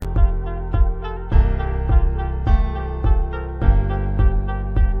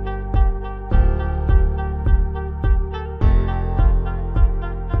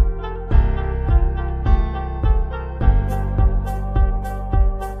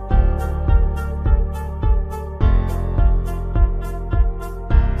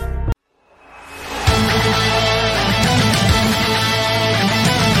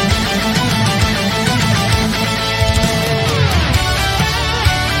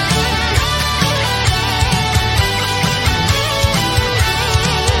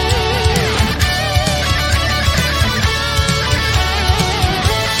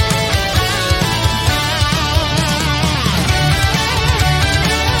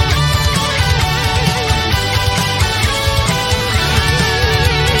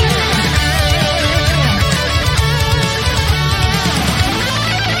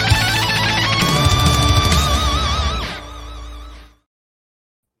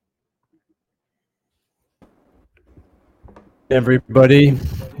Everybody,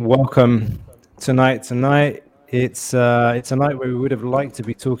 welcome tonight. It's a night where we would have liked to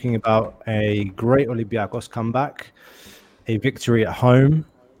be talking about a great Olympiacos comeback, a victory at home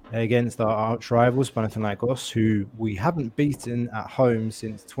against our arch rivals Panathinaikos, who we haven't beaten at home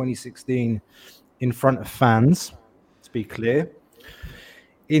since 2016 in front of fans. To be clear,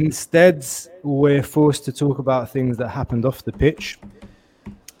 instead we're forced to talk about things that happened off the pitch,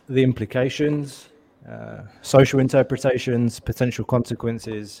 the implications. Social interpretations, potential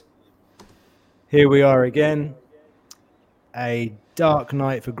consequences. Here we are again. A dark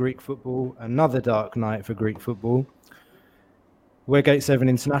night for Greek football. Another dark night for Greek football. We're Gate 7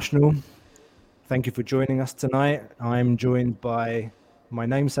 International. Thank you for joining us tonight. I'm joined by my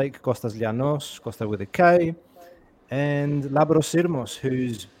namesake, Kostas Lianos, Costa with a K, and Labros Sirmos,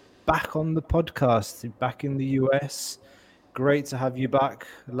 who's back on the podcast, back in the US. Great to have you back,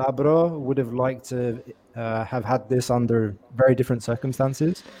 Labro. Would have liked to have had this under very different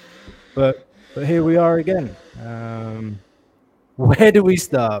circumstances, but here we are again. Where do we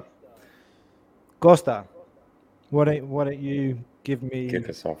start? Costa, why don't you give Kick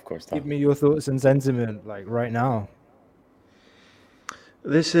us off, Costa. me your thoughts and sentiment, like right now?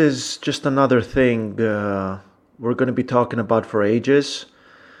 This is just another thing we're going to be talking about for ages.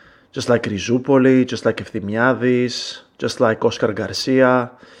 Just like Rizzoupoli, just like Efthymiadis, just like Oscar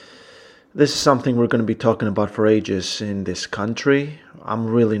Garcia. This is something we're going to be talking about for ages in this country. I'm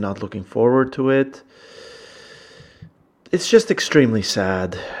really not looking forward to it. It's just extremely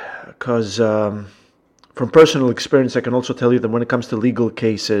sad because from personal experience, I can also tell you that when it comes to legal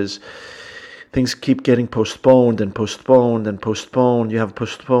cases, things keep getting postponed and postponed and postponed. You have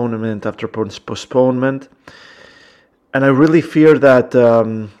postponement after postponement. And I really fear that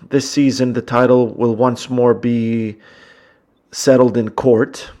this season the title will once more be settled in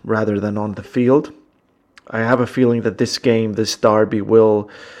court rather than on the field. I have a feeling that this game, this derby, will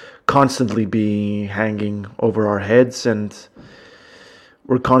constantly be hanging over our heads, and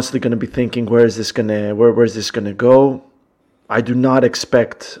we're constantly going to be thinking, where is this gonna go? I do not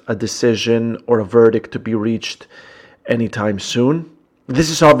expect a decision or a verdict to be reached anytime soon. This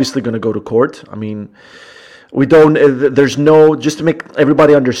is obviously going to go to court. I mean, there's no, just to make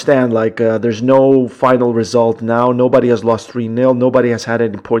everybody understand, there's no final result now. Nobody has lost 3-0. Nobody has had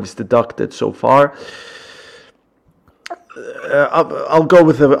any points deducted so far. I'll go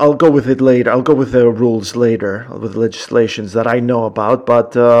with it later. I'll go with the rules later, with legislations that I know about.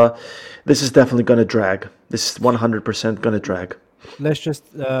 But this is definitely going to drag. This is 100% going to drag.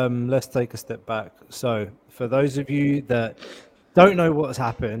 Let's take a step back. So, for those of you that don't know what's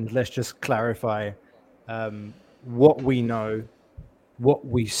happened, let's just clarify. What we know, what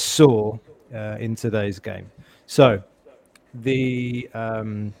we saw in today's game. So the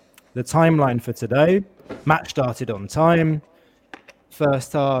timeline for today, match started on time.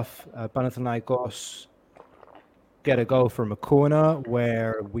 First half, Panathinaikos get a goal from a corner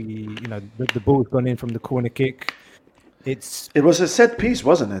where the ball's gone in from the corner kick. It was a set piece,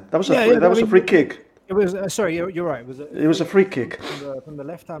 wasn't it? That was a free kick. It was sorry, you're right. It was a free kick from the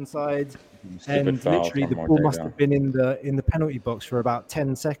left-hand side, and literally the ball must have been in the penalty box for about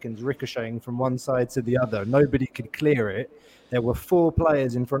 10 seconds, ricocheting from one side to the other. Nobody could clear it. There were 4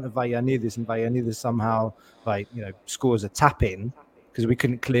 players in front of Vagiannidis, and Vagiannidis somehow scores a tap-in because we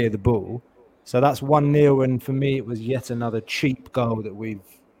couldn't clear the ball. So that's 1-0, and for me, it was yet another cheap goal that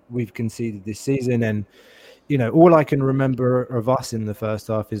we've conceded this season. And all I can remember of us in the first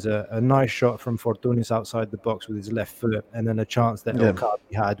half is a nice shot from Fortounis outside the box with his left foot, and then a chance that El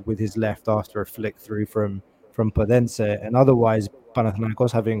Khabi had with his left after a flick through from Podense. And otherwise,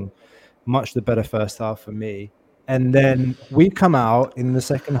 Panathinaikos having much the better first half for me. And then we come out in the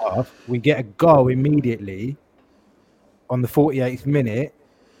second half, we get a goal immediately on the 48th minute,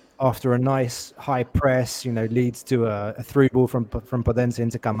 after a nice high press, leads to a through ball from Podense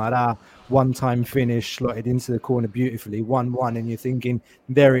into Camara, one-time finish, slotted into the corner beautifully, 1-1, and you're thinking,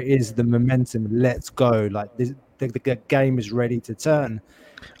 there it is, the momentum, let's go. Like the game is ready to turn.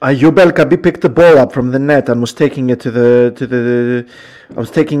 Ayoub El Khabi picked the ball up from the net and was taking it I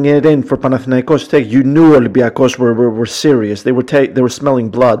was taking it in for Panathinaikos to take. You knew Olympiacos were serious. They were smelling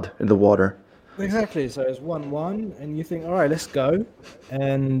blood in the water. Exactly. So it's 1-1, and you think, all right, let's go.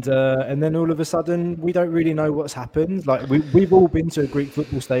 And then all of a sudden, we don't really know what's happened. Like we've all been to a Greek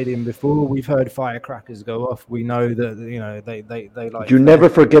football stadium before. We've heard firecrackers go off. We know that they like. You never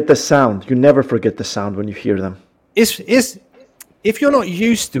forget the sound. You never forget the sound when you hear them. It's if you're not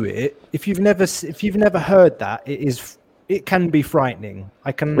used to it, if you've never heard that, it can be frightening.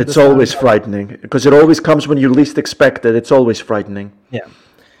 It's always frightening because it always comes when you least expect it. It's always frightening. Yeah.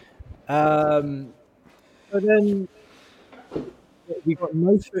 But then We got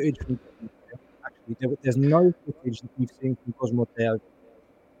no footage from Cosmote. Actually, there's no footage that we've seen from Cosmote,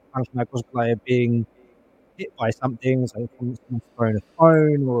 Panathinaikos player being hit by something, so someone's thrown a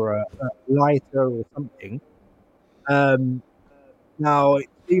phone or a lighter or something. Now it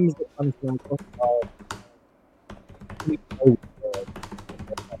seems that Panathinaikos are pretty close to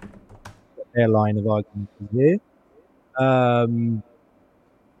their line of argument is here. Um,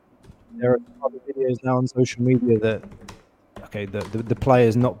 there are some other videos now on social media that okay, the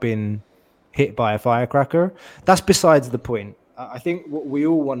player's not been hit by a firecracker. That's besides the point. I think what we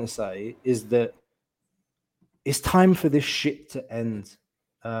all want to say is that it's time for this shit to end.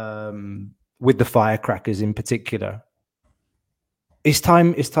 With the firecrackers in particular, it's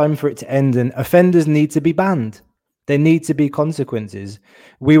time. It's time for it to end, and offenders need to be banned. There need to be consequences.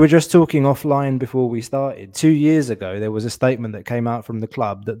 We were just talking offline before we started. 2 years ago, there was a statement that came out from the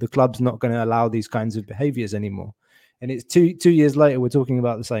club that the club's not going to allow these kinds of behaviors anymore. And it's two years later, we're talking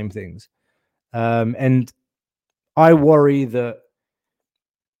about the same things. And I worry that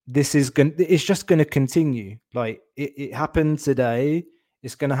it's just going to continue. Like it happened today.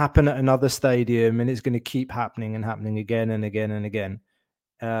 It's going to happen at another stadium, and it's going to keep happening and happening again and again and again.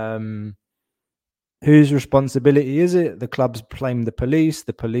 Um, whose responsibility is it? The clubs blame the police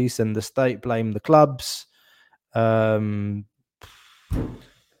and the state blame the clubs. Um,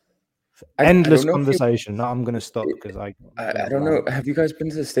 I endless don't know if you. conversation. No, I'm going to stop because I'm I going don't know. Have you guys been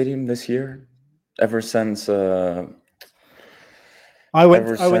to the stadium this year? Ever since I went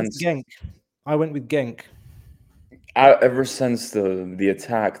ever to since Genk. I went with Genk. ever since the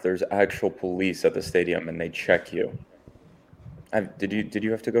attack, there's actual police at the stadium and they check you. Did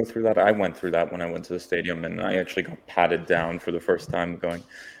you have to go through that? I went through that when I went to the stadium, and I actually got patted down for the first time going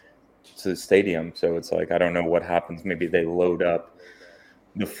to the stadium. So it's like I don't know what happens. Maybe they load up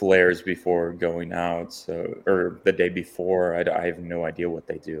the flares before going out, so or the day before. I have no idea what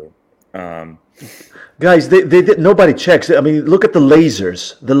they do. Guys, nobody checks. I mean, look at the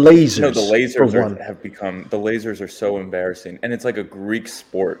lasers. The lasers. No, the for lasers one. have become the lasers are so embarrassing, and it's like a Greek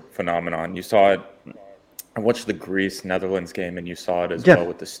sport phenomenon. You saw it. I watched the Greece Netherlands game, and you saw it as Yeah. well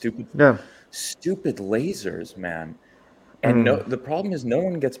with the stupid Yeah. lasers, man. And no, the problem is no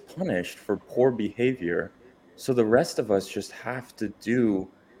one gets punished for poor behavior, so the rest of us just have to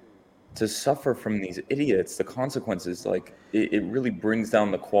suffer from these idiots. The consequences, like it really brings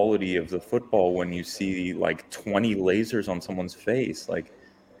down the quality of the football when you see like 20 lasers on someone's face. Like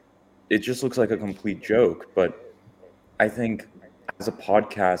it just looks like a complete joke. But I think as a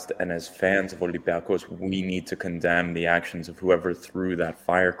podcast and as fans of Olympiacos, we need to condemn the actions of whoever threw that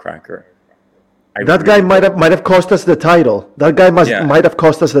firecracker. That guy might have cost us the title. That guy might have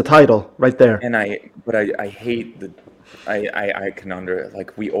cost us the title right there. And I hate the I can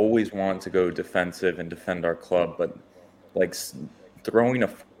like we always want to go defensive and defend our club, but like throwing a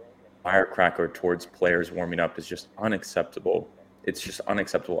firecracker towards players warming up is just unacceptable. It's just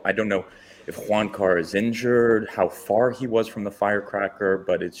unacceptable. I don't know if Juan Carr is injured, how far he was from the firecracker,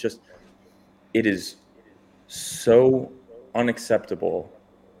 but it is so unacceptable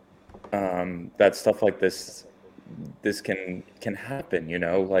that stuff like this can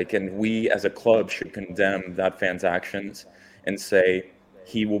happen, like, and we as a club should condemn that fan's actions and say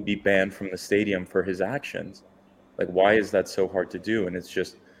he will be banned from the stadium for his actions. Like, why is that so hard to do? And it's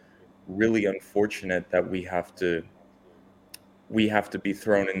just really unfortunate that we have to be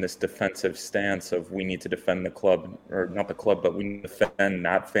thrown in this defensive stance of we need to defend the club, or not the club, but we need to defend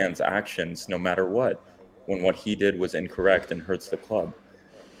that fan's actions no matter what, when what he did was incorrect and hurts the club.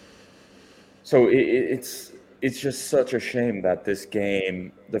 So it's just such a shame that this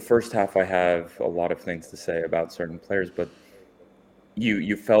game, the first half, I have a lot of things to say about certain players, but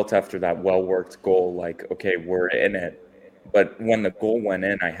you felt after that well-worked goal, like, okay, we're in it. But when the goal went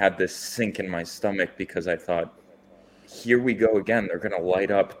in, I had this sink in my stomach because I thought, here we go again. They're going to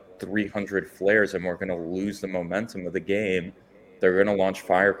light up 300 flares and we're going to lose the momentum of the game. They're going to launch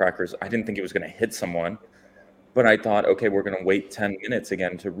firecrackers. I didn't think it was going to hit someone. But I thought, okay, we're going to wait 10 minutes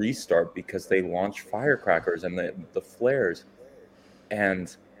again to restart because they launched firecrackers and the flares.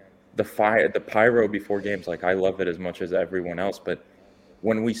 And the pyro before games, like, I love it as much as everyone else. But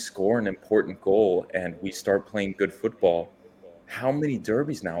when we score an important goal and we start playing good football, how many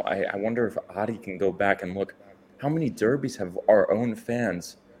derbies now? I wonder if Adi can go back and look. How many derbies have our own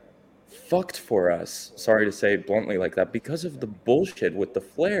fans fucked for us? Sorry to say it bluntly like that, because of the bullshit with the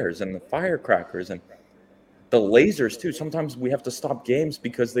flares and the firecrackers and the lasers too. Sometimes we have to stop games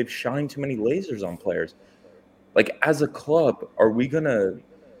because they've shined too many lasers on players. Like, as a club, are we gonna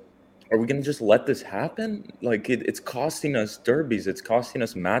just let this happen? Like, it's costing us derbies. It's costing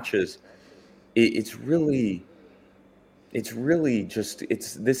us matches. It's really it's really just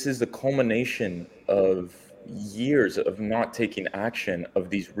this is the culmination of years of not taking action of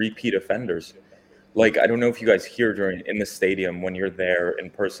these repeat offenders. Like, I don't know if you guys hear during in the stadium when you're there in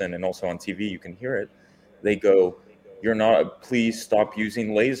person and also on TV, you can hear it. They go, "You're not. Please stop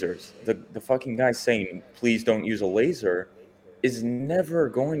using lasers." The fucking guy saying, "Please don't use a laser," is never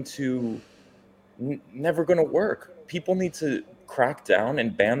going to work. People need to crack down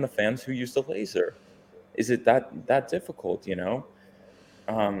and ban the fans who use the laser. Is it that difficult?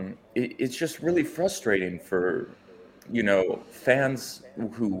 It's just really frustrating for fans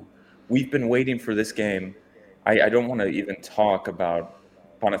who we've been waiting for this game. I don't want to even talk about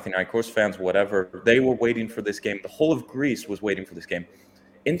Panathinaikos fans, whatever. They were waiting for this game. The whole of Greece was waiting for this game.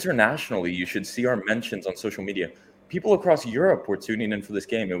 Internationally, you should see our mentions on social media. People across Europe were tuning in for this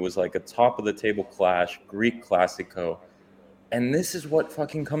game. It was like a top of the table clash, Greek Classico. And this is what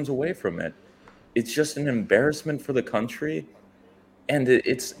fucking comes away from it. It's just an embarrassment for the country. And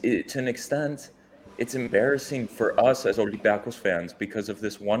to an extent, it's embarrassing for us as Olympiacos fans because of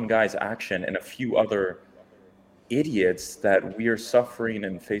this one guy's action and a few other idiots that we are suffering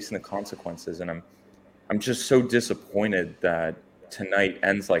and facing the consequences. And I'm just so disappointed that tonight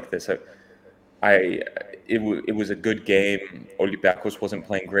ends like this. It was a good game. Olympiacos wasn't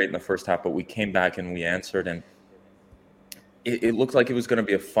playing great in the first half, but we came back and we answered, and it looked like it was going to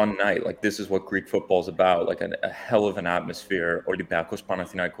be a fun night. Like, this is what Greek football is about, like a hell of an atmosphere. Olympiacos,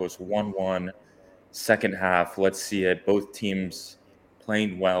 Panathinaikos 1-1, second half. Let's see it. Both teams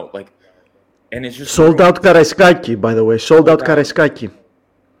playing well. Like, and it's just Sold out Karaiskaki, by the way. Sold out Karaiskaki.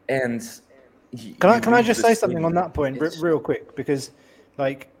 And can I just say something on that point real quick? Because,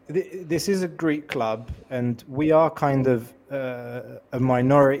 like, this is a Greek club, and we are kind of a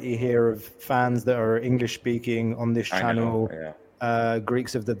minority here of fans that are English speaking on this channel.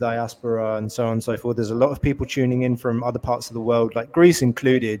 Greeks of the diaspora and so on and so forth. There's a lot of people tuning in from other parts of the world, like Greece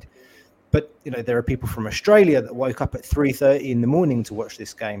included. But there are people from Australia that woke up at 3:30 in the morning to watch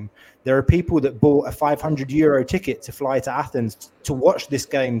this game. There are people that bought a €500 ticket to fly to Athens to watch this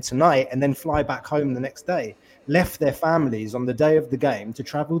game tonight and then fly back home the next day. Left their families on the day of the game to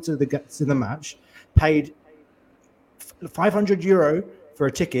travel to the match, paid €500 for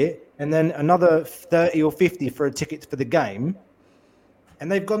a ticket, and then another 30 or 50 for a ticket for the game.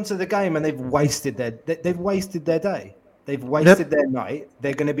 And they've gone to the game and they've wasted their day. They've wasted their night.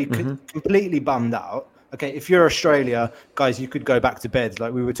 They're going to be completely bummed out. Okay, if you're Australia, guys, you could go back to bed.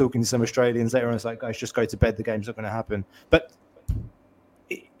 Like, we were talking to some Australians later on. It's like, guys, just go to bed. The game's not going to happen. But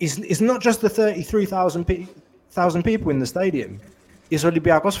it's not just the 33,000 people in the stadium. It's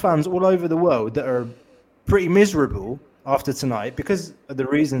Olympiacos fans all over the world that are pretty miserable after tonight because of the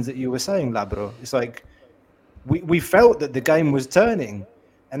reasons that you were saying, Labro. It's like we felt that the game was turning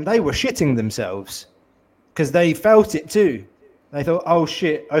and they were shitting themselves because they felt it too. They thought, oh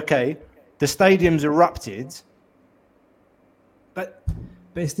shit, okay, the stadium's erupted, but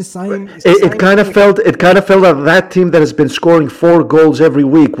it's the same. It kind of felt that team that has been scoring 4 goals every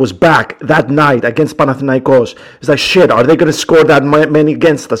week was back that night against Panathinaikos. It's like, shit, are they going to score that many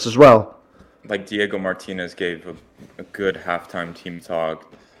against us as well? Like, Diego Martinez gave a good halftime team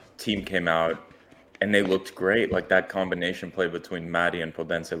talk. Team came out and they looked great. Like, that combination play between Matty and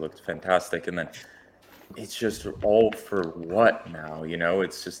Podense looked fantastic. And then it's just all for what now?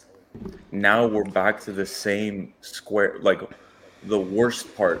 It's just now we're back to the same square, like the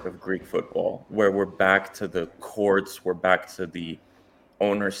worst part of Greek football, where we're back to the courts, we're back to the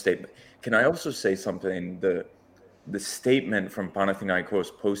owner statement. Can I also say something? The statement from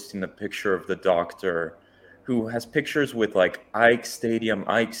Panathinaikos posting the picture of the doctor who has pictures with like Ike Stadium,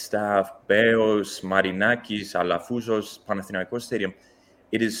 Ike staff, Beos, Marinakis, Alafousos, Panathinaikos Stadium.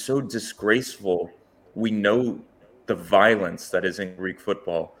 It is so disgraceful. We know the violence that is in Greek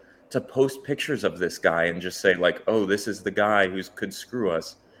football. To post pictures of this guy and just say like, oh, this is the guy who could screw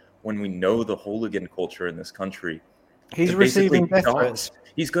us, when we know the hooligan culture in this country. He's receiving death threats.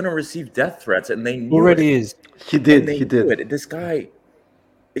 He's going to receive death threats, and they knew already it. Is. He did. This guy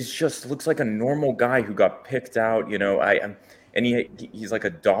looks like a normal guy who got picked out. He's like a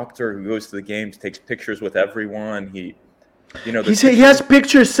doctor who goes to the games, takes pictures with everyone. He has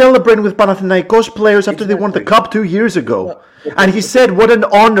pictures celebrating with Panathinaikos players after they won the cup 2 years ago, and he said what an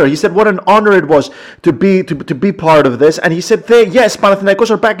honor. He said what an honor it was to be part of this, and he said, yes, Panathinaikos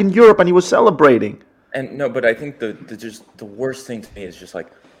are back in Europe, and he was celebrating. And no, but I think the worst thing to me is just like,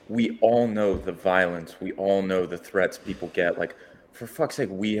 we all know the violence, we all know the threats people get. Like, for fuck's sake,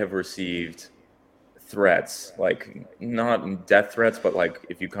 we have received threats, like not death threats, but like,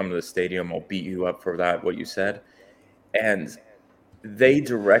 if you come to the stadium, I'll beat you up for that, what you said. And they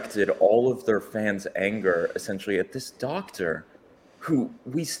directed all of their fans' anger essentially at this doctor who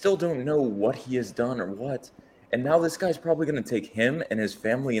we still don't know what he has done or what. And now this guy's probably going to take him and his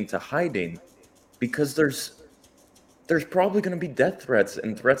family into hiding because there's probably going to be death threats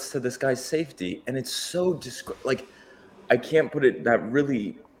and threats to this guy's safety. And it's so like, I can't put it that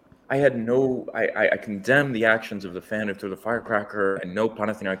really. I condemn the actions of the fan who threw the firecracker. I know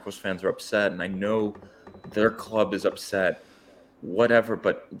Panathinaikos fans are upset, and I know their club is upset, whatever.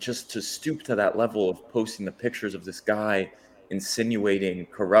 But just to stoop to that level of posting the pictures of this guy insinuating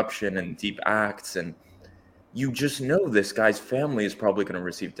corruption and deep acts, and you just know this guy's family is probably going to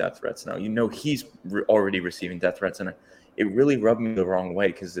receive death threats now. You know he's already receiving death threats, and it really rubbed me the wrong way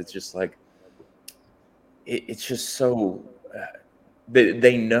because it's just like it's just so.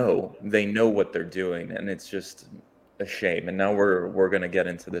 They know what they're doing, and it's just a shame. And now we're gonna get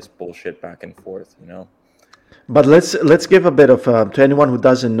into this bullshit back and forth, you know. But let's give a bit of to anyone who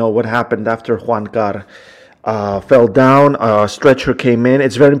doesn't know what happened after Juan Car fell down. A stretcher came in.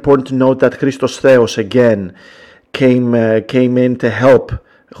 It's very important to note that Christos Theos again came in to help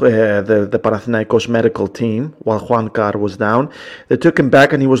the Panathinaikos medical team while Juan Car was down. They took him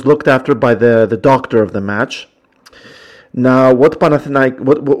back, and he was looked after by the doctor of the match. Now, what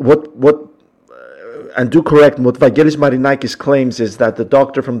and do correct me, what Vangelis Marinakis claims is that the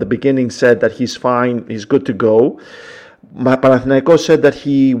doctor from the beginning said that he's fine, he's good to go. Panathinaikos said that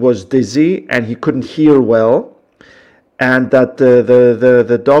he was dizzy and he couldn't hear well, and that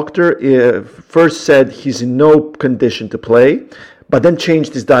the doctor first said he's in no condition to play, but then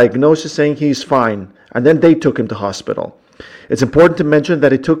changed his diagnosis saying he's fine, and then they took him to hospital. It's important to mention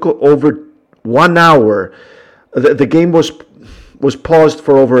that it took over 1 hour. The game was paused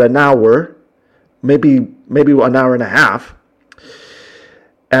for over an hour, maybe 1 hour and a half,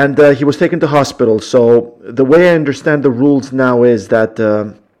 and he was taken to hospital. So the way I understand the rules now is that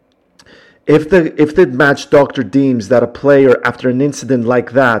if the match doctor deems that a player after an incident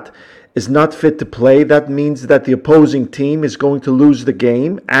like that is not fit to play, that means that the opposing team is going to lose the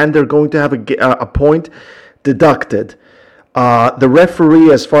game and they're going to have a point deducted. The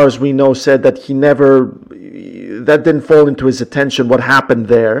referee, as far as we know, said that that didn't fall into his attention. What happened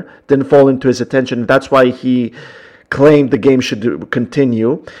there didn't fall into his attention. That's why he claimed the game should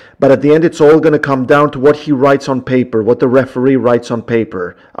continue. But at the end, it's all going to come down to what he writes on paper, what the referee writes on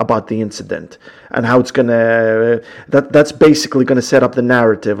paper about the incident, and how it's going to. That's basically going to set up the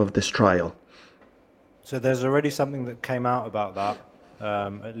narrative of this trial. So there's already something that came out about that,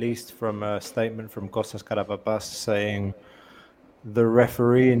 at least from a statement from Kostas Karapapas saying. The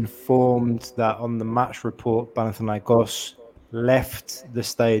referee informed that on the match report, Panathinaikos left the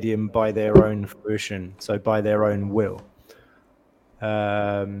stadium by their own fruition, so by their own will.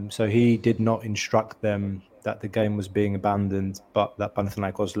 So he did not instruct them that the game was being abandoned, but that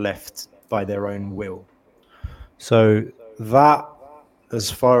Panathinaikos left by their own will. So that,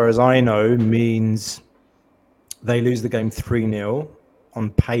 as far as I know, means they lose the game 3-0 on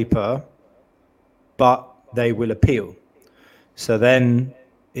paper, but they will appeal. So then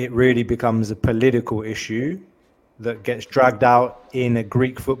it really becomes a political issue that gets dragged out in a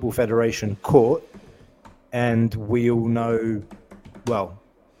Greek Football Federation court. And we all know, well,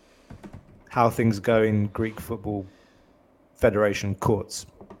 how things go in Greek Football Federation courts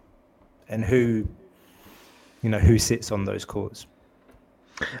and who sits on those courts.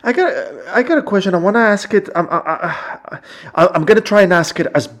 I got a question. I want to ask it. I'm going to try and ask it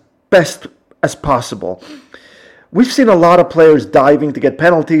as best as possible. We've seen a lot of players diving to get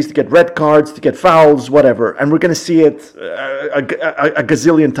penalties, to get red cards, to get fouls, whatever, and we're going to see it a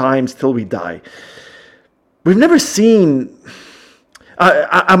gazillion times till we die. We've never seen.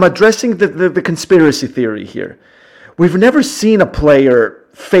 I'm addressing the conspiracy theory here. We've never seen a player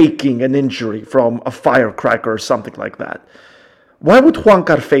faking an injury from a firecracker or something like that. Why would Juan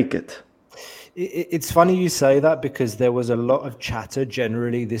Car fake it? It's funny you say that because there was a lot of chatter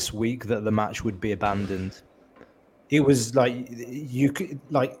generally this week that the match would be abandoned. It was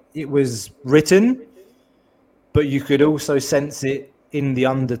it was written, but you could also sense it in the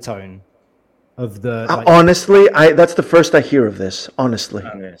undertone of the. Honestly, that's the first I hear of this. Honestly,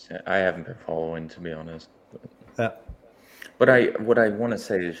 I haven't been following, to be honest. But what I want to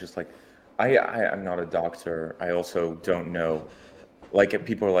say is just like, I'm not a doctor. I also don't know. Like, if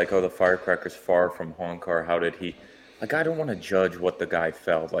people are like, oh, the firecracker's far from Juan Car. How did he? Like, I don't want to judge what the guy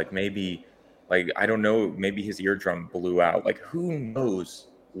felt. Like, maybe. Like, I don't know, maybe his eardrum blew out. Like, who knows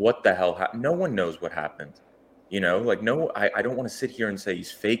what the hell happened? No one knows what happened. You know, like, no, I don't want to sit here and say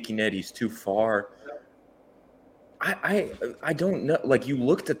he's faking it. He's too far. I don't know. Like, you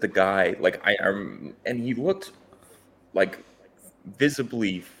looked at the guy, like, and he looked like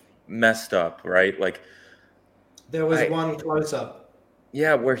visibly messed up, right? Like There was one close up.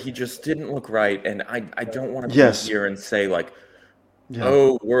 yeah, where he just didn't look right, and I don't want to be Yes. here and say like, Yeah.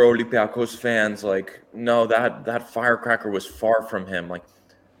 oh, we're Olympiacos fans. Like, no, that firecracker was far from him. Like,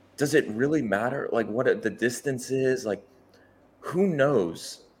 does it really matter? Like, what the distance is? Like, who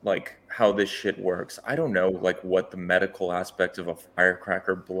knows? Like, how this shit works? I don't know. Like, what the medical aspect of a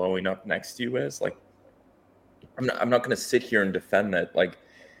firecracker blowing up next to you is. Like, I'm not going to sit here and defend that. Like,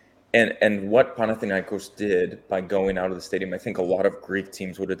 and what Panathinaikos did by going out of the stadium, I think a lot of Greek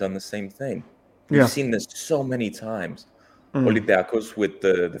teams would have done the same thing. We've Yeah. seen this so many times. Olympiacos with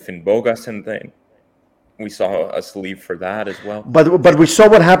the Finbogasen thing. We saw us leave for that as well. But we saw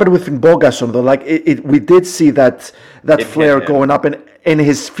what happened with Bogason though. Like we did see that It flare hit him. going up in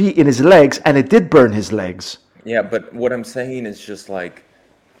his feet, in his legs, and it did burn his legs. Yeah, but what I'm saying is just like,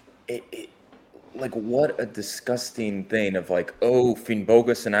 like what a disgusting thing of like, oh,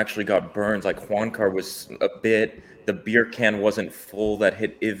 Finbogason actually got burned. Like Juankar was a bit, the beer can wasn't full that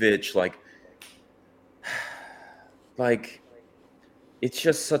hit Ivic. Like it's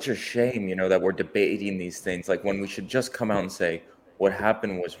just such a shame, you know, that we're debating these things. Like when we should just come out and say what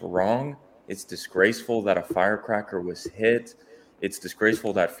happened was wrong. It's disgraceful that a firecracker was hit. It's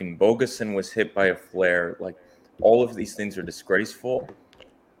disgraceful that Finbogason was hit by a flare. Like all of these things are disgraceful.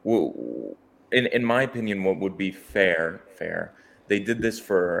 In my opinion, what would be fair. They did this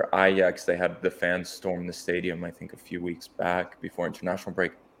for Ajax. They had the fans storm the stadium, I think, a few weeks back before international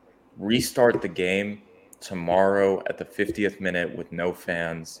break. Restart the game tomorrow at the 50th minute with no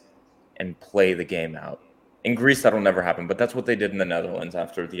fans and play the game out. In Greece, that'll never happen, but that's what they did in the Netherlands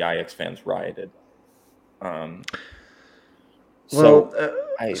after the Ajax fans rioted. Go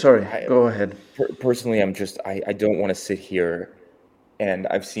ahead. Personally, I don't want to sit here, and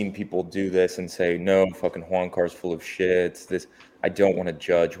I've seen people do this and say, no, fucking Juancar's full of shit. I don't want to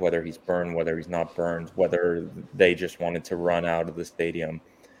judge whether he's burned, whether he's not burned, whether they just wanted to run out of the stadium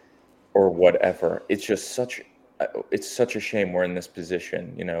or whatever. It's just such a shame we're in this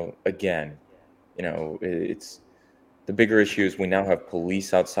position, you know, again. You know, it's the bigger issue is we now have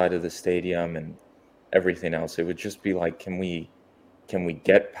police outside of the stadium and everything else. It would just be like, can we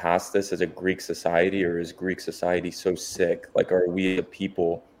get past this as a Greek society, or is Greek society so sick? Like, are we the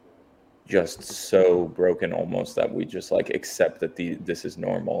people just so broken almost that we just like accept that this is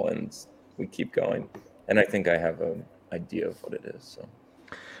normal and we keep going? And I think I have an idea of what it is. So.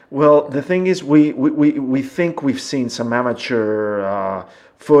 Well, the thing is, we think we've seen some amateur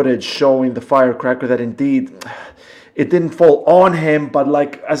footage showing the firecracker that indeed it didn't fall on him, but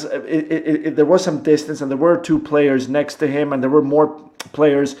like there was some distance, and there were two players next to him, and there were more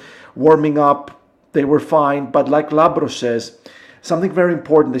players warming up. They were fine, but like Labros says, something very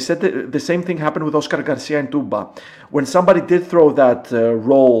important. They said that the same thing happened with Oscar Garcia in Tuba. When somebody did throw that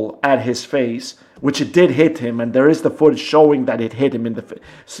roll at his face, which it did hit him, and there is the footage showing that it hit him in the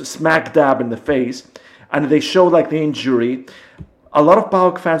smack dab in the face, and they show like the injury. A lot of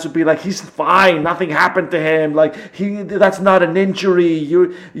PAOK fans would be like, he's fine, nothing happened to him, like that's not an injury,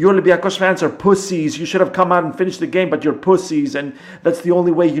 you Olympiacos fans are pussies, you should have come out and finished the game, but you're pussies, and that's the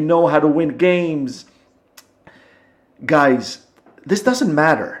only way you know how to win games. Guys, this doesn't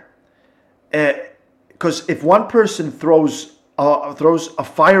matter, because if one person throws a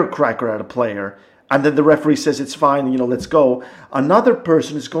firecracker at a player, and then the referee says it's fine, you know, let's go, another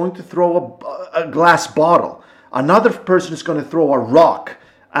person is going to throw a glass bottle. Another person is going to throw a rock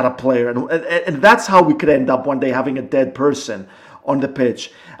at a player. And that's how we could end up one day having a dead person on the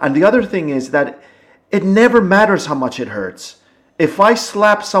pitch. And the other thing is that it never matters how much it hurts. If I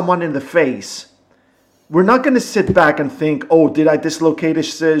slap someone in the face, we're not going to sit back and think, oh, did I dislocate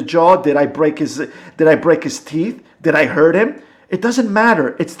his jaw? Did I break his teeth? Did I hurt him? It doesn't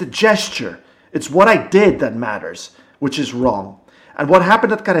matter. It's the gesture. It's what I did that matters, which is wrong. And what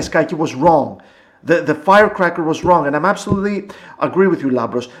happened at Karaiskaki was wrong. The firecracker was wrong, and I'm absolutely agree with you,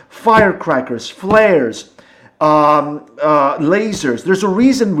 Labros. Firecrackers, flares, lasers. There's a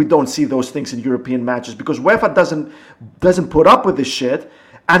reason we don't see those things in European matches, because UEFA doesn't put up with this shit,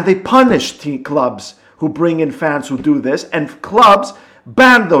 and they punish clubs who bring in fans who do this, and clubs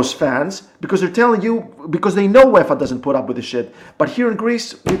ban those fans because they're telling you, because they know UEFA doesn't put up with this shit. But here in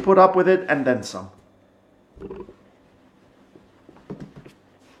Greece, we put up with it and then some.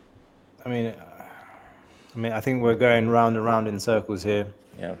 I mean, I think we're going round and round in circles here.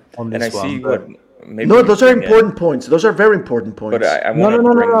 Yeah, on this and I one, see but... what. Maybe no, those are important points. Those are very important points. But I want to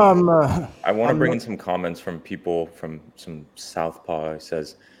I want to bring not... in some comments from people from some Southpaw. It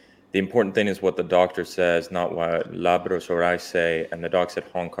says the important thing is what the doctor says, not what Labros or I say. And the doc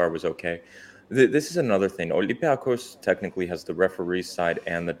said Honkar was okay. This is another thing. Olympiacos technically has the referee side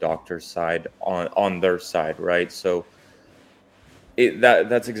and the doctor's side on their side, right? So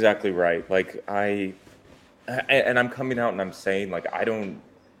that's exactly right. Like and I'm coming out and I'm saying, like, I don't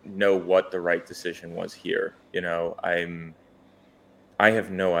know what the right decision was here. I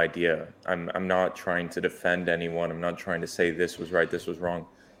have no idea. I'm not trying to defend anyone. I'm not trying to say this was right, this was wrong.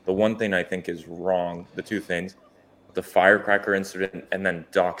 The one thing I think is wrong, the two things, the firecracker incident and then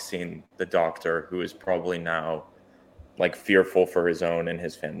doxing the doctor, who is probably now like fearful for his own and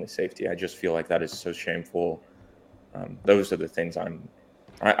his family's safety. I just feel like that is so shameful. Those are the things I'm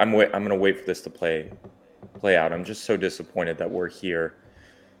going to wait for this to play out. I'm just so disappointed that we're here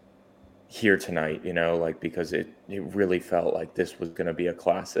tonight, like, because it really felt like this was going to be a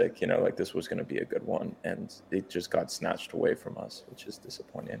classic, like this was going to be a good one, and it just got snatched away from us, which is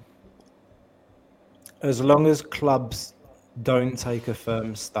disappointing. As long as clubs don't take a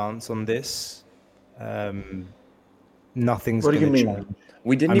firm stance on this, nothing's going to change.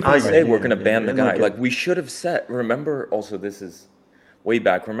 We didn't even say we're going to ban the guy. Like, we should have said, remember, also, this is way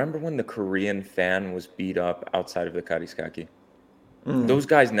back. Remember when the Korean fan was beat up outside of the Kariskaki? Those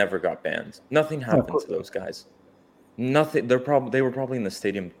guys never got banned. Nothing happened to those guys. Nothing. They were probably in the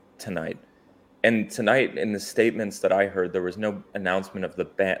stadium tonight. And tonight, in the statements that I heard, there was no announcement of the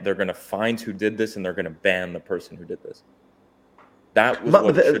ban. They're going to find who did this, and they're going to ban the person who did this. That was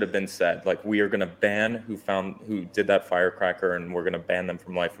what should have been said. Like, we are going to ban who did that firecracker, and we're going to ban them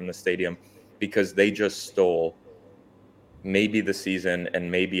from life from the stadium because they just stole maybe the season and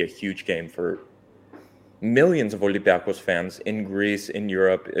maybe a huge game for millions of Olympiacos fans in Greece, in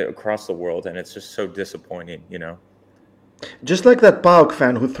Europe, across the world, and it's just so disappointing, Just like that PAOK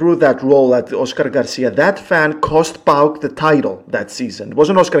fan who threw that roll at Oscar Garcia, that fan cost PAOK the title that season. It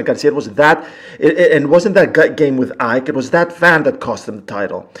wasn't Oscar Garcia, it was that, and it wasn't that game with Ike, it was that fan that cost them the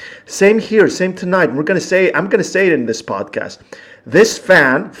title. Same here, same tonight. I'm going to say it in this podcast. This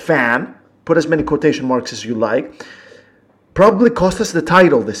fan, put as many quotation marks as you like, probably cost us the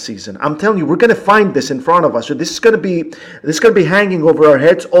title this season. I'm telling you, we're going to find this in front of us. So this is going to be hanging over our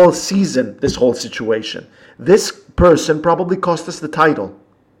heads all season, this whole situation. This person probably cost us the title.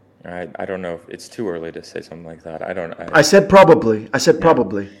 I don't know if it's too early to say something like that. I said probably.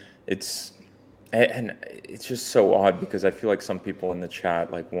 Probably. It's just so odd because I feel like some people in the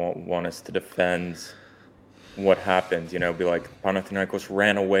chat like want us to defend what happened, be like, Panathinaikos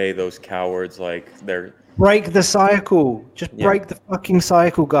ran away, those cowards, like they're... Break the cycle. Just break the fucking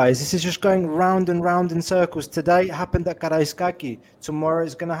cycle, guys. This is just going round and round in circles. Today it happened at Karaiskaki. Tomorrow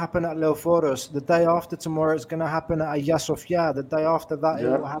it's going to happen at Leoforos. The day after tomorrow it's going to happen at Hagia Sophia. The day after that it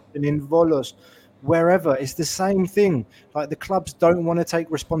will happen in Volos. Wherever. It's the same thing. Like, the clubs don't want to take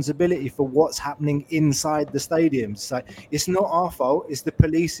responsibility for what's happening inside the stadiums. It's like, it's not our fault. It's the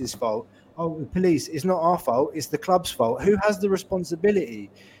police's fault. Oh, the police. It's not our fault. It's the club's fault. Who has the responsibility?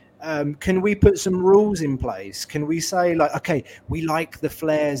 Can we put some rules in place? Can we say, like, okay, we like the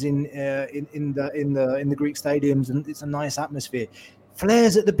flares in the Greek stadiums and it's a nice atmosphere.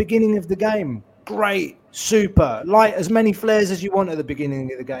 Flares at the beginning of the game, great, super. Light as many flares as you want at the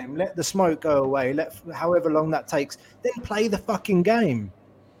beginning of the game. Let the smoke go away. Let however long that takes. Then play the fucking game.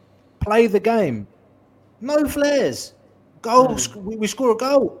 Play the game. No flares. Goals. We score a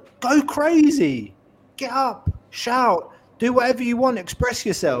goal. Go crazy. Get up. Shout. Do whatever you want. Express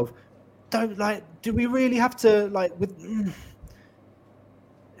yourself. Do we really have to,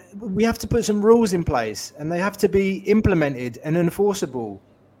 we have to put some rules in place and they have to be implemented and enforceable.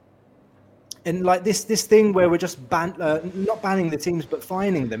 And like this thing where we're just not banning the teams, but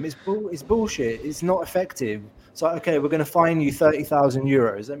fining them is bullshit. It's not effective. It's like, okay, we're going to fine you 30,000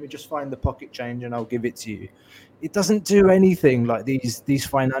 euros. Let me just find the pocket change and I'll give it to you. It doesn't do anything like these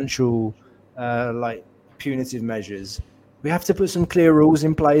financial, punitive measures. We have to put some clear rules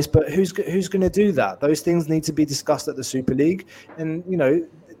in place, but who's going to do that? Those things need to be discussed at the Super League, and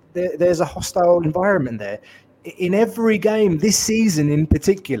there's a hostile environment there. In every game this season, in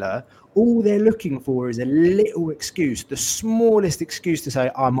particular, all they're looking for is a little excuse, the smallest excuse to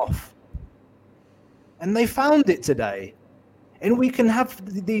say I'm off, and they found it today. And we can have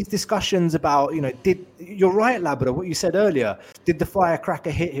these discussions about, you're right, Labrador, what you said earlier. Did the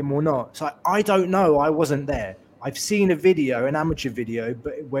firecracker hit him or not? So I don't know. I wasn't there. I've seen a video, an amateur video,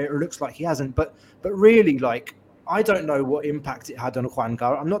 but where it looks like he hasn't. But really, I don't know what impact it had on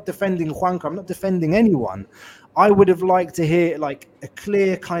Juanca. I'm not defending Juanca. I'm not defending anyone. I would have liked to hear a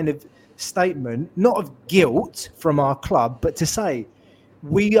clear kind of statement, not of guilt from our club, but to say,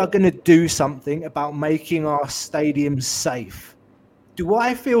 we are going to do something about making our stadiums safe. Do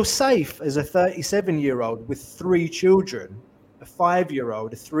I feel safe as a 37-year-old with 3 children a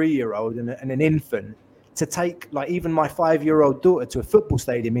 5-year-old, a 3-year-old, and an infant to take, like, even my 5-year-old daughter to a football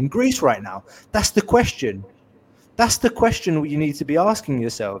stadium in Greece right now? That's the question. That's the question you need to be asking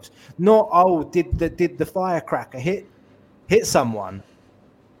yourselves. Not, oh, did the firecracker hit someone?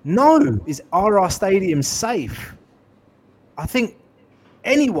 No, are our stadiums safe? I think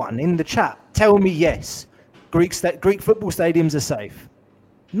anyone in the chat tell me yes. Greek football stadiums are safe.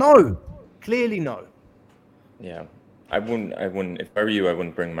 No, clearly no. Yeah, I wouldn't. If I were you, I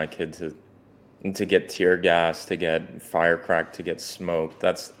wouldn't bring my kid to get tear gas, to get firecracked, to get smoked.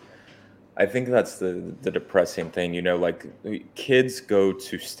 I think that's the depressing thing. You know, like, kids go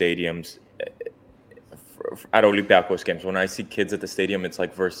to stadiums at Olympiacos games. When I see kids at the stadium, it's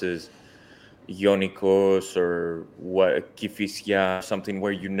like versus Ionikos or what, Kifisia, something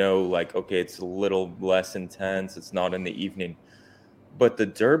where, you know, like, okay, it's a little less intense. It's not in the evening, but the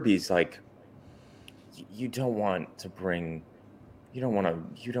derbies, like, you don't want a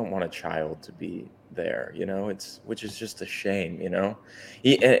child to be there, you know. Which is just a shame, you know.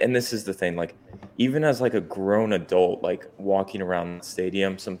 And this is the thing, like, even as like a grown adult, like, walking around the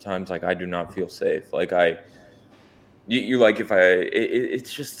stadium, sometimes, like, I do not feel safe. Like,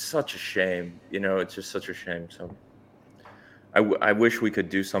 it's just such a shame, you know. It's just such a shame. So I wish we could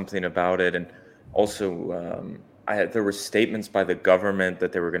do something about it. And also, there were statements by the government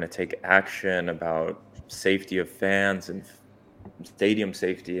that they were going to take action about safety of fans and stadium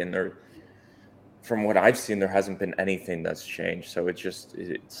safety, and from what I've seen, there hasn't been anything that's changed. So it's just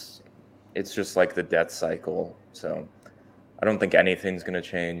like the death cycle. So I don't think anything's going to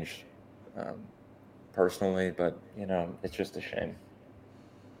change, personally, but, you know, it's just a shame.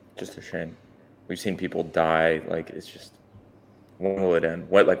 Just a shame. We've seen people die. Like, it's just, when will it end?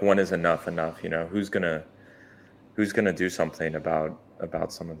 When is enough, you know? Who's gonna do something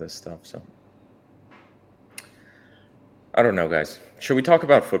about some of this stuff? So I don't know, guys. Should we talk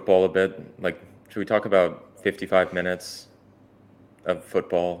about football a bit? Like, should we talk about 55 minutes of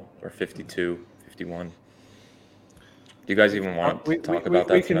football, or 52, 51? Do you guys even want to talk about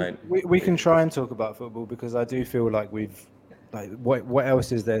that tonight? We can try and talk about football, because I do feel like what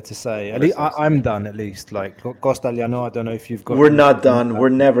else is there to say? At least I'm done, at least. Like, Costaliano, I don't know if you've got... We're not done. We're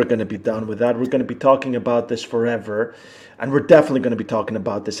never going to be done with that. We're going to be talking about this forever. And we're definitely going to be talking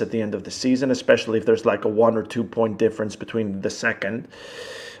about this at the end of the season, especially if there's like a 1 or 2 point difference between the second.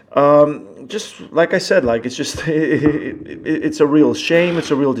 Just like I said, like, it's just it's a real shame. It's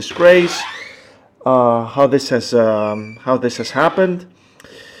a real disgrace how this has happened.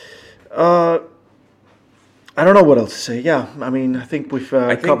 I don't know what else to say. Yeah, I mean, I think we've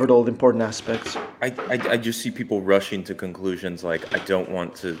covered all the important aspects. I just see people rushing to conclusions. Like, I don't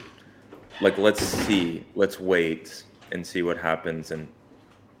want to, like, let's wait and see what happens. And,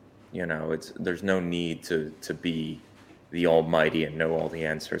 you know, there's no need to be the almighty and know all the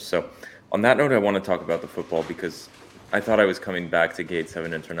answers. So on that note, I want to talk about the football, because I thought I was coming back to Gate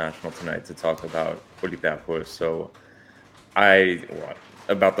 7 International tonight to talk about Olympiacos. So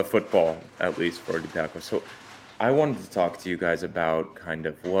about the football, at least for Olympiacos. So I wanted to talk to you guys about kind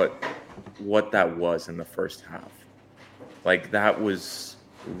of what that was in the first half. Like, that was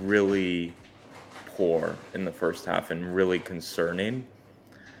really poor in the first half and really concerning.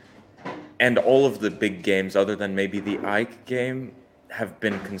 And all of the big games, other than maybe the Ike game, have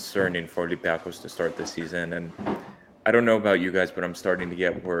been concerning for Olympiacos to start the season. And I don't know about you guys, but I'm starting to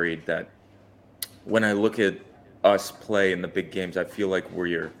get worried that when I look at us play in the big games, I feel like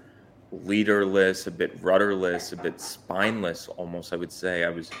we're leaderless, a bit rudderless, a bit spineless almost, I would say.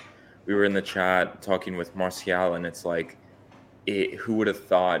 We were in the chat talking with Martial, and it's like, who would have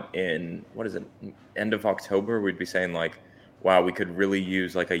thought in, end of October, we'd be saying, like, wow, we could really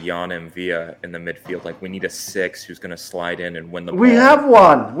use like a Jan Mvia in the midfield. Like, we need a 6 who's going to slide in and win the ball. We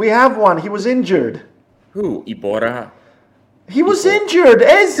have one. He was injured. Who? Ibora? He was injured.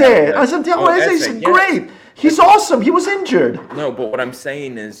 Eze. Santiago Eze is great. He's awesome. He was injured. No, but what I'm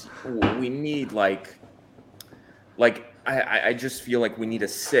saying is we need I just feel like we need a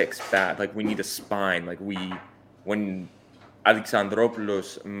 6 bad. Like, we need a spine. Like, when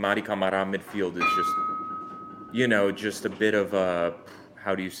Alexandropoulos, Mari Camara midfield is just, you know, just a bit of a,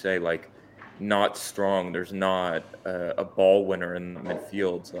 how do you say, like, not strong. There's not a ball winner in the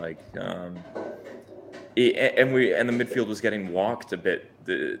midfield. Like, and the midfield was getting walked a bit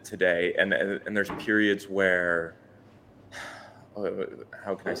today. And there's periods where,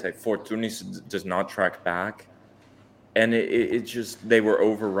 how can I say, Fortounis does not track back. And it just, they were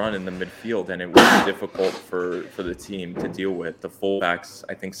overrun in the midfield, and it was difficult for the team to deal with. The fullbacks,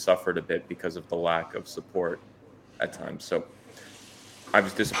 I think, suffered a bit because of the lack of support at times. So I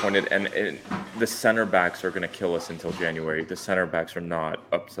was disappointed, and the center backs are going to kill us until January. The center backs are not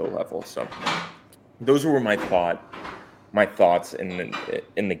up to the level. So those were my thoughts in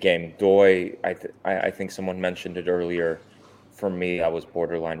the game. Doi, I think someone mentioned it earlier. For me, I was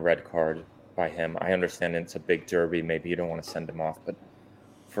borderline red card by him. I understand it's a big derby. Maybe you don't want to send him off, but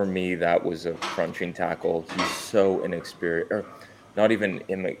for me, that was a crunching tackle. He's so inexperienced, or not even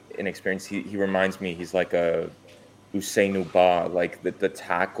inexperienced. He reminds me, he's like a Usainu Ba, like the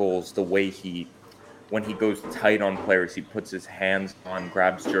tackles, the way when he goes tight on players, he puts his hands on,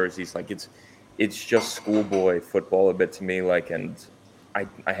 grabs jerseys. Like it's just schoolboy football a bit to me. Like, and I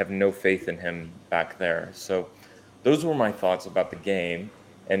have no faith in him back there. So those were my thoughts about the game.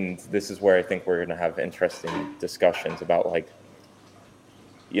 And this is where I think we're going to have interesting discussions about, like,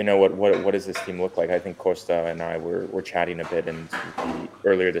 you know, what does this team look like? I think Costa and I were chatting a bit, and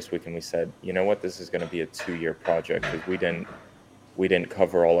earlier this week, and we said, you know what, this is going to be a 2-year project, because we didn't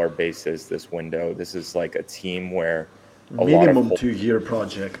cover all our bases this window. This is like a team where minimum 2-year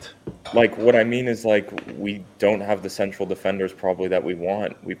project. Like, what I mean is, like, we don't have the central defenders probably that we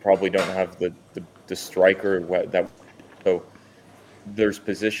want. We probably don't have the striker that. So there's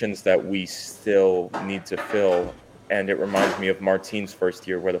positions that we still need to fill. And it reminds me of Martin's first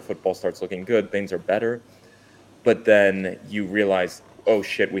year, where the football starts looking good, things are better, but then you realize, oh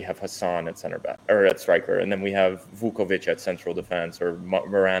shit, we have Hassan at center back or at striker, and then we have Vukovic at central defense, or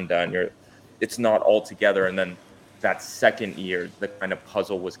Miranda, and it's not all together. And then that second year, the kind of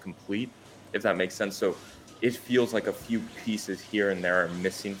puzzle was complete, if that makes sense. So it feels like a few pieces here and there are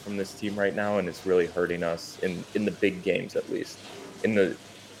missing from this team right now, and it's really hurting us in the big games, at least.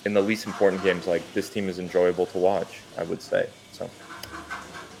 In the least important games, like, this team is enjoyable to watch, I would say. So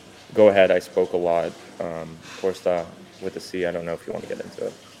go ahead. I spoke a lot. Costa with a C. I don't know if you want to get into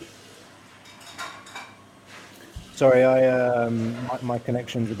it. Sorry, my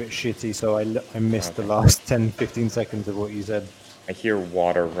connection's a bit shitty, so I missed the last 10, 15 seconds of what you said. I hear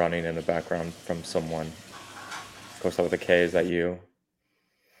water running in the background from someone. Costa with a K, is that you?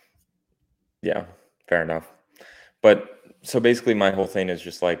 Yeah, fair enough. But so basically my whole thing is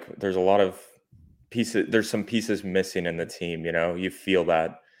just, like, there's a lot of pieces, there's some pieces missing in the team, you know? You feel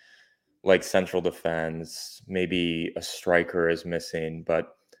that, like, central defense, maybe a striker is missing,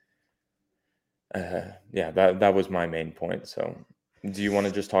 but yeah, that was my main point. So do you want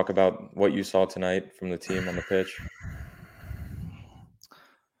to just talk about what you saw tonight from the team on the pitch?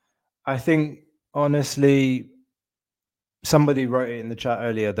 I think, honestly, somebody wrote it in the chat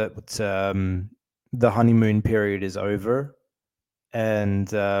earlier that the honeymoon period is over, and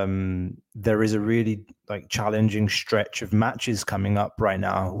there is a really, like, challenging stretch of matches coming up right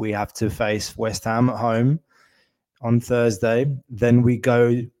now. We have to face West Ham at home on Thursday. Then we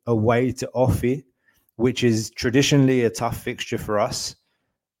go away to Offi, which is traditionally a tough fixture for us,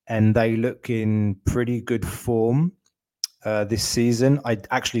 and they look in pretty good form this season. I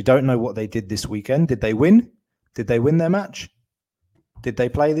actually don't know what they did this weekend. Did they win? Did they win their match? Did they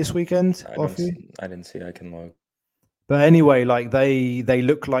play this weekend? I didn't see. I can look. But anyway, like, they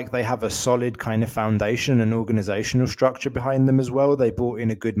look like they have a solid kind of foundation and organizational structure behind them as well. They brought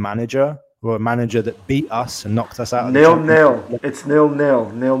in a good manager, or a manager that beat us and knocked us out. Of 0-0. It's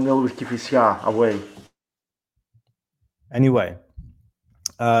 0-0. 0-0 with Kifisia away. Anyway,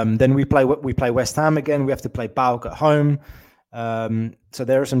 then we play West Ham again. We have to play PAOK at home. So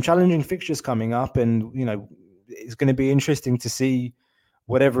there are some challenging fixtures coming up, and, you know, it's going to be interesting to see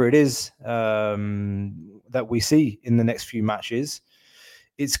whatever it is that we see in the next few matches.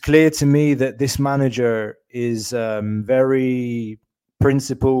 It's clear to me that this manager is very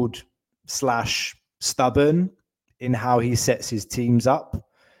principled / stubborn in how he sets his teams up.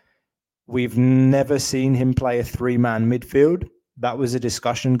 We've never seen him play a 3-man midfield. That was a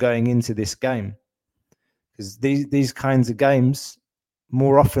discussion going into this game, because these kinds of games,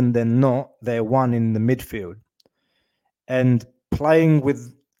 more often than not, they're won in the midfield. And playing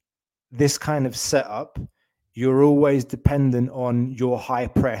with this kind of setup, you're always dependent on your high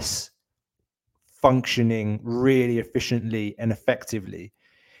press functioning really efficiently and effectively.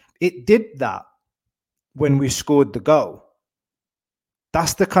 It did that when we scored the goal.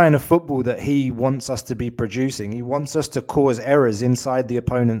 That's the kind of football that he wants us to be producing. He wants us to cause errors inside the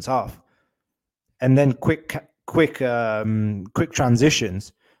opponent's half, and then quick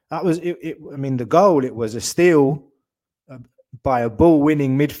transitions. That was it. I mean, the goal, it was a steal by a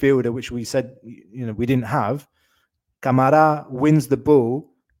ball-winning midfielder, which we said, you know, we didn't have. Camara wins the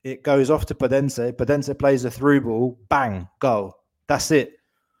ball. It goes off to Podense. Podense plays a through ball. Bang, goal. That's it.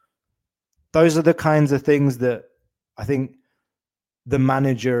 Those are the kinds of things that I think the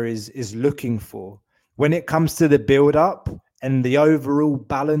manager is looking for. When it comes to the build-up and the overall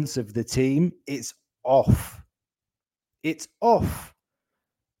balance of the team, it's off. It's off.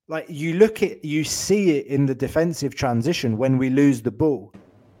 Like you see it in the defensive transition when we lose the ball.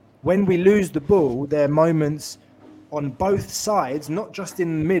 When we lose the ball, there are moments on both sides, not just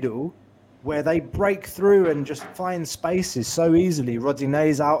in the middle, where they break through and just find spaces so easily.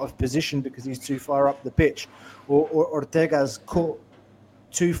 Rodinei's out of position because he's too far up the pitch, or Ortega's caught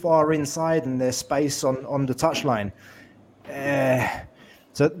too far inside and there's space on the touchline.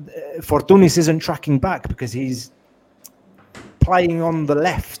 So Fortounis isn't tracking back because he's playing on the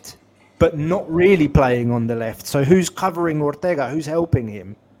left, but not really playing on the left. So who's covering Ortega? Who's helping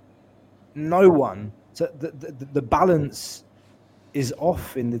him? No one. So the balance is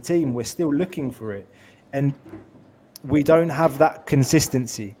off in the team. We're still looking for it. And we don't have that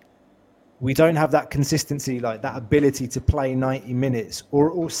consistency. We don't have that consistency, like that ability to play 90 minutes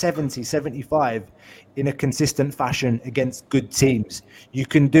or 70, 75 in a consistent fashion against good teams. You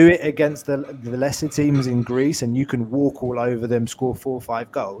can do it against the lesser teams in Greece and you can walk all over them, score 4 or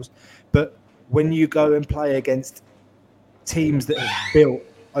 5 goals. But when you go and play against teams that have built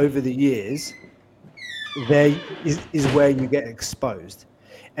over the years, there is where you get exposed.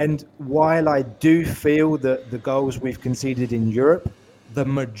 And while I do feel that the goals we've conceded in Europe, the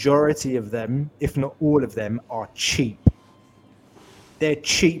majority of them, if not all of them, are cheap. They're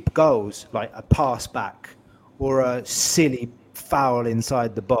cheap goals, like a pass back or a silly foul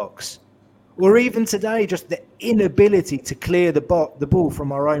inside the box. Or even today, just the inability to clear the ball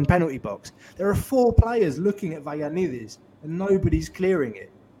from our own penalty box. There are 4 players looking at Vagiannidis and nobody's clearing it.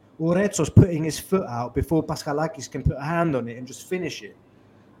 Or Retso's putting his foot out before Paschalakis can put a hand on it and just finish it.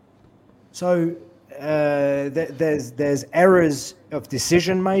 So there's errors of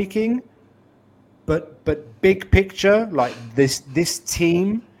decision making, but big picture, like this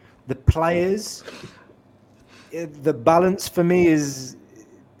team, the players, the balance for me is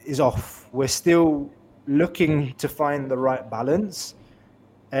off. We're still looking to find the right balance,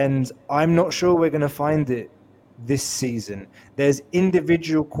 and I'm not sure we're going to find it this season. There's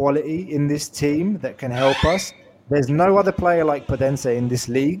individual quality in this team that can help us. There's no other player like Podense in this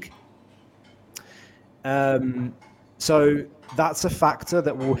league. So that's a factor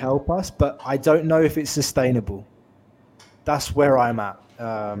that will help us, but I don't know if it's sustainable. That's where I'm at.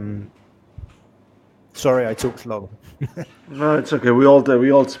 Sorry, I talked long. No, it's okay. We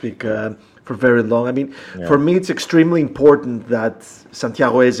all speak for very long. I mean, For me, it's extremely important that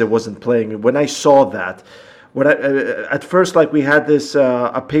Santiago Eze wasn't playing. When I saw that, at first, like we had this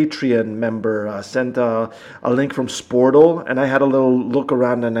a Patreon member sent a link from Sportal, and I had a little look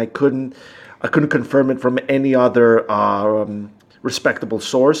around, and I couldn't confirm it from any other respectable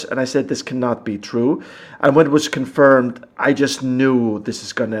source, and I said this cannot be true. And when it was confirmed, I just knew this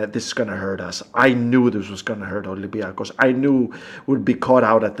is gonna hurt us. I knew this was gonna hurt Olympiacos. I knew we'd be caught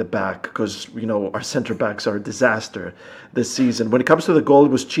out at the back because our center backs are a disaster this season. When it comes to the goal,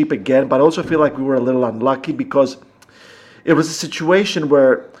 it was cheap again, but I also feel like we were a little unlucky because it was a situation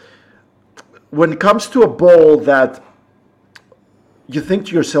where when it comes to a ball that you think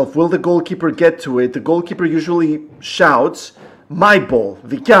to yourself, will the goalkeeper get to it? The goalkeeper usually shouts, "My ball,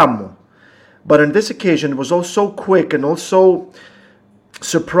 Vikiamu." But on this occasion, it was all so quick and also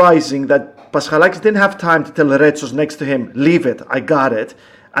surprising that Paschalakis didn't have time to tell Retsos next to him, "Leave it, I got it."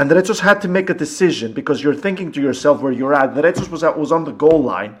 And Retsos had to make a decision because you're thinking to yourself where you're at. Retsos was on the goal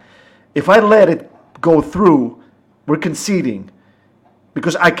line. If I let it go through, we're conceding.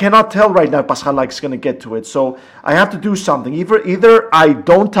 Because I cannot tell right now Paschalakis is going to get to it. So I have to do something. Either I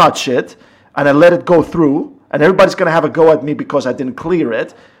don't touch it and I let it go through, and everybody's going to have a go at me because I didn't clear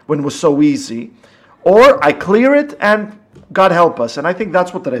it when it was so easy, or I clear it and God help us. And I think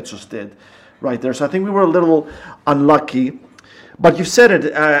that's what the Retsos did right there. So I think we were a little unlucky. But you said it,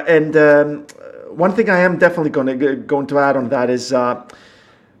 and one thing I am definitely going to add on that is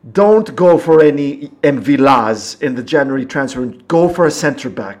don't go for any Mvilas in the January transfer. Go for a center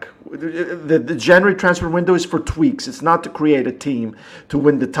back. The January transfer window is for tweaks. It's not to create a team to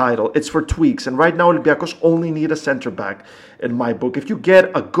win the title. It's for tweaks. And right now, Olympiacos only need a center back in my book. If you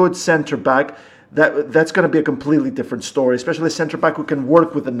get a good center back, that's going to be a completely different story, especially a center back who can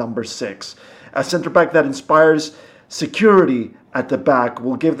work with the number 6. A center back that inspires security at the back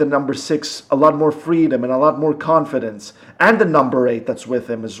will give the number 6 a lot more freedom and a lot more confidence, and the number 8 that's with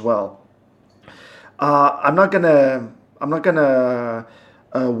him as well. I'm not gonna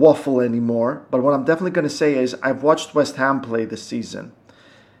waffle anymore, but what I'm definitely gonna say is I've watched West Ham play this season,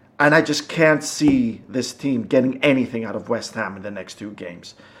 and I just can't see this team getting anything out of West Ham in the next 2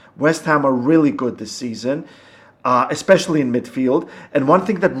 games. West Ham are really good this season. especially in midfield. And one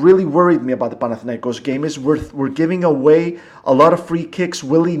thing that really worried me about the Panathinaikos game is we're giving away a lot of free kicks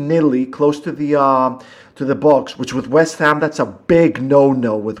willy-nilly close to the box, which with West Ham, that's a big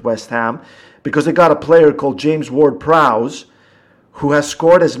no-no with West Ham, because they got a player called James Ward-Prowse who has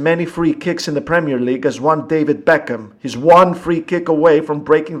scored as many free kicks in the Premier League as one David Beckham. He's one free kick away from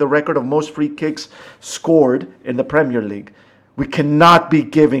breaking the record of most free kicks scored in the Premier League. We cannot be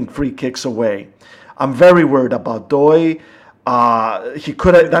giving free kicks away. I'm very worried about Doi.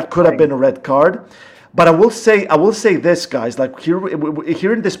 That could have been a red card. But I will say this, guys. Like here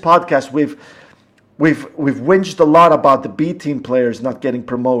in this podcast, we've whinged a lot about the B team players not getting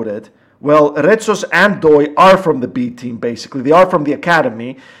promoted. Well, Retsos and Doi are from the B team, basically. They are from the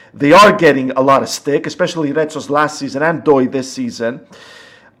academy. They are getting a lot of stick, especially Retsos last season and Doi this season.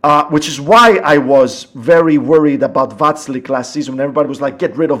 Which is why I was very worried about Vatslik last season when everybody was like,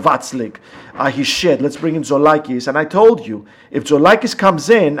 get rid of Vatslik. He's shit. Let's bring in Zolakis. And I told you, if Zolakis comes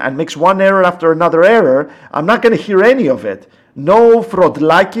in and makes one error after another error, I'm not going to hear any of it. No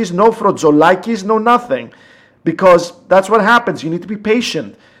Frodlakis, no Frodzolakis, no nothing. Because that's what happens. You need to be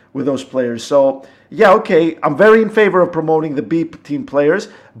patient with those players. So, yeah, okay, I'm very in favor of promoting the B team players,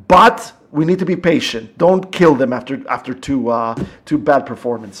 but we need to be patient. Don't kill them after two bad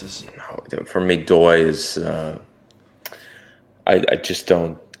performances. For me, Doi is I just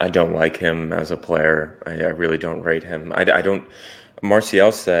don't like him as a player. I really don't rate him. I don't.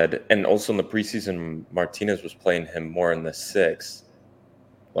 Martial said, and also in the preseason, Martinez was playing him more in the 6.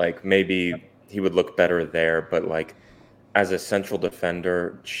 Like maybe he would look better there, but like as a central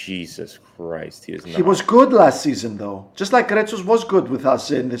defender, Jesus Christ, he is not. He was good last season, though. Just like Retsos was good with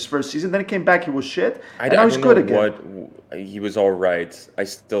us in this first season. Then he came back, he was shit, and now he's good again. He was all right. I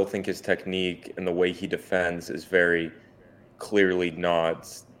still think his technique and the way he defends is very clearly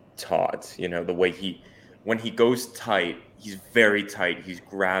not taught. You know, the way when he goes tight, he's very tight. He's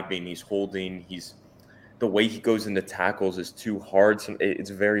grabbing, he's holding, the way he goes into tackles is too hard. It's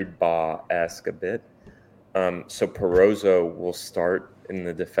very Ba-esque a bit. So Perozzo will start in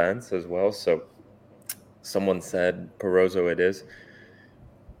the defense as well. So someone said Perozzo it is.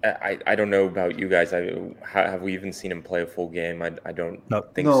 I don't know about you guys. Have we even seen him play a full game? I don't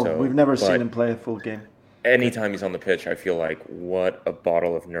think so. No, we've never seen him play a full game. Anytime he's on the pitch, I feel like what a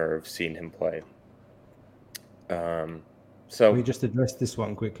bottle of nerve seeing him play. So we just addressed this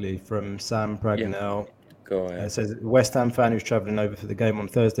one quickly from Sam Pragnell. Yeah. Go ahead. It says, West Ham fan who's travelling over for the game on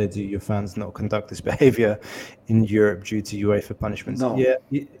Thursday, do your fans not conduct this behaviour in Europe due to UEFA punishments? No.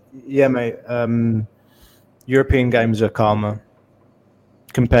 Yeah, mate. European games are calmer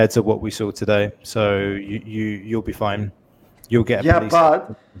compared to what we saw today. So you'll be fine. You'll get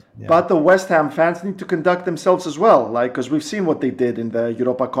but the West Ham fans need to conduct themselves as well. Like, because we've seen what they did in the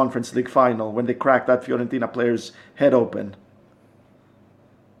Europa Conference League final when they cracked that Fiorentina player's head open.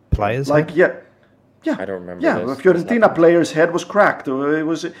 Players? Like, yeah. I don't remember. Yeah, the Fiorentina player's head was cracked.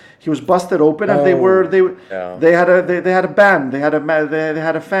 He was busted open, and they had a ban. They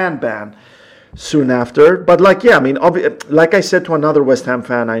had a fan ban soon after. But like I said to another West Ham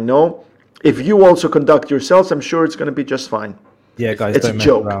fan I know, if you also conduct yourselves, I'm sure it's going to be just fine. Yeah, guys, it's a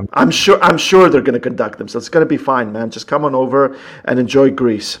joke. I'm sure they're going to conduct themselves. It's going to be fine, man. Just come on over and enjoy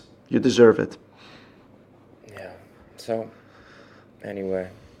Greece. You deserve it. Yeah. So, anyway.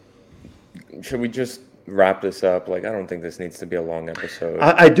 Should we just wrap this up? Like, I don't think this needs to be a long episode.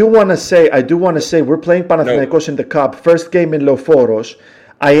 I do want to say, we're playing Panathinaikos in the Cup. First game in Leoforos.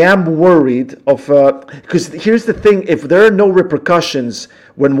 I am worried of because here's the thing: if there are no repercussions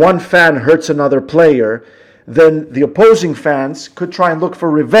when one fan hurts another player, then the opposing fans could try and look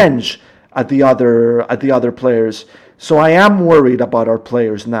for revenge at the other players. So I am worried about our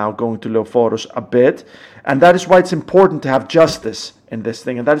players now going to Leoforos a bit, and that is why it's important to have justice in this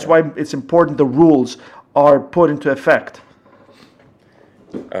thing, and that is why it's important the rules are put into effect.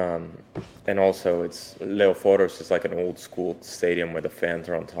 And also, it's Leoforos is like an old school stadium where the fans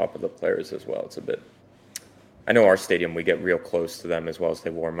are on top of the players as well. It's a bit. I know our stadium, we get real close to them as well as they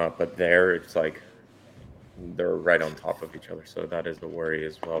warm up, but there it's like they're right on top of each other. So that is the worry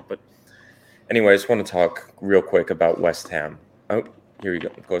as well. But anyway, I just want to talk real quick about West Ham. Oh, here you go.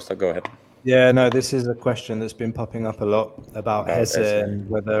 Costa, go ahead. Yeah, no, this is a question that's been popping up a lot about Hesse and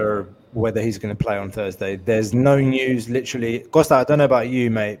whether he's going to play on Thursday. There's no news, literally. Costa, I don't know about you,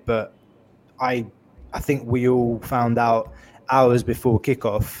 mate, but I think we all found out hours before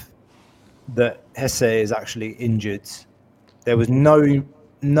kickoff that Hesse is actually injured. There was no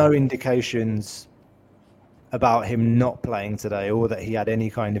indications about him not playing today or that he had any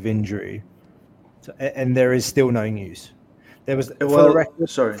kind of injury. So, and there is still no news. There was Well,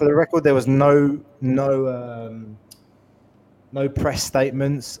 sorry. for the record, there was no press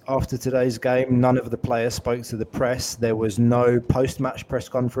statements after today's game. None of the players spoke to the press. There was no post-match press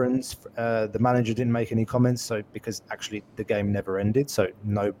conference. The manager didn't make any comments, so because actually the game never ended, so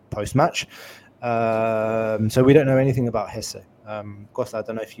no post-match. So we don't know anything about Hesse. Costa, I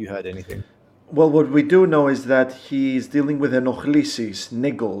don't know if you heard anything. Well, what we do know is that he's dealing with enochlήσεις,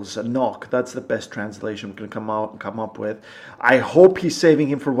 niggles, a knock. That's the best translation we can come up with. I hope he's saving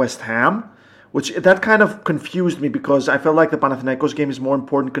him for West Ham, which that kind of confused me because I felt like the Panathinaikos game is more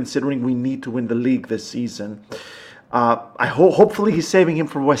important considering we need to win the league this season. Hopefully he's saving him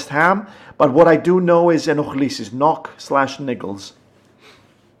for West Ham, but what I do know is enochlήσεις, knock/niggles.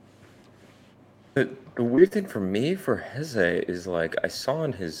 The weird thing for me for Heze is like I saw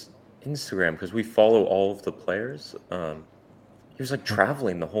on his Instagram, because we follow all of the players. He was like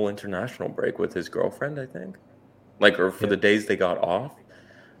traveling the whole international break with his girlfriend, I think, like, or for the days they got off.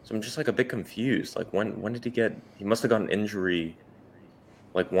 So I'm just like a bit confused. Like when did he get? He must have got an injury.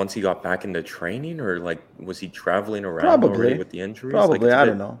 Like once he got back into training, or like was he traveling around already with the injuries? Probably, like, I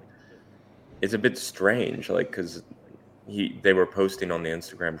don't know. It's a bit strange, like because they were posting on the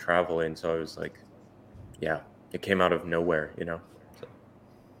Instagram traveling, so I was like, yeah, it came out of nowhere, you know.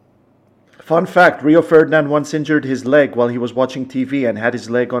 Fun fact, Rio Ferdinand once injured his leg while he was watching TV and had his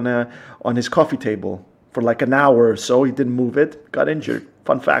leg on his coffee table for like an hour or so. He didn't move it, got injured.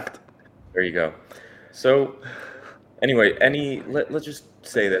 Fun fact. There you go. So anyway, let's just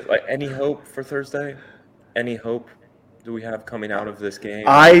say that, like, any hope for Thursday? Any hope do we have coming out of this game?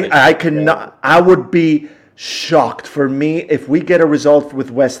 I would be shocked. For me, if we get a result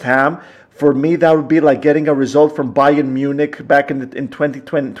with West Ham, for me, that would be like getting a result from Bayern Munich back in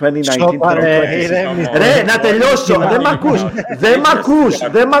 2019. 2020. Ρε, να τελειώσω. Δεν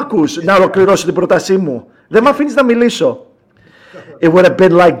μ' ακούς. Να ολοκληρώσω την πρότασή μου. Δεν μ' αφήνεις να μιλήσω. It would have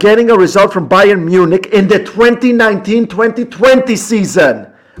been like getting a result from Bayern Munich in the 2019-2020 season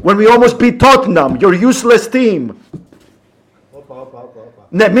when we almost beat Tottenham, your useless team.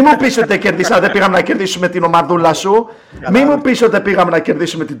 Ναι, μη μου πεις ότι δεν πήγαμε να κερδίσουμε την ομαδούλα σου. Μη μου πεις ότι πήγαμε να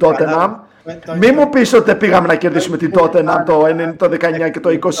κερδίσουμε την Tottenham. Μη μου πεις ότι πήγαμε να κερδίσουμε την Tottenham το 19 και το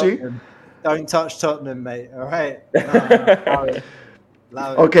 20. Don't touch Tottenham, mate. All right.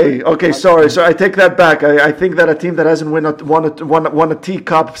 Okay, sorry. So I take that back. I think that a team that hasn't won a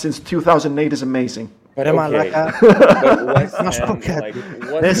teacup since 2008 is amazing. But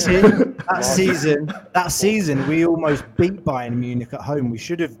that season, we almost beat Bayern Munich at home.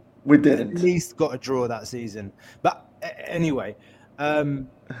 We didn't. At least got a draw that season. But anyway,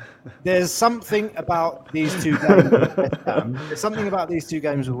 there's something about these two games with West Ham. There's something about these two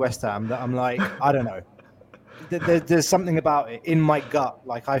games with West Ham that I'm like, I don't know. There's something about it in my gut.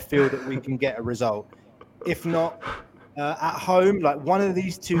 Like, I feel that we can get a result. If not, at home, like one of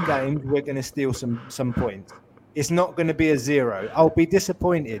these two games, we're going to steal some points. It's not going to be a 0. I'll be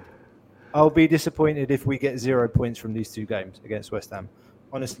disappointed. If we get 0 points from these two games against West Ham.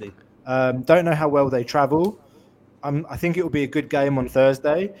 Honestly, don't know how well they travel. I think it will be a good game on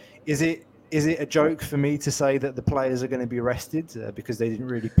Thursday. Is it a joke for me to say that the players are going to be rested because they didn't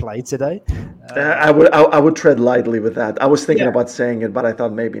really play today? I would tread lightly with that. I was thinking about saying it, but I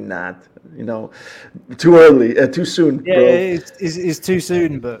thought maybe not. You know, too early, too soon. Yeah, bro. It's too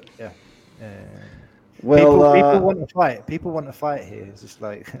soon, but yeah. Well, people want to fight. People want to fight here. It's just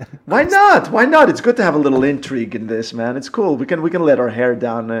like why not? Why not? It's good to have a little intrigue in this, man. It's cool. We can let our hair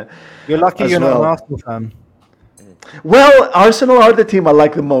down. You're lucky you're not an Arsenal fan. Well, Arsenal are the team I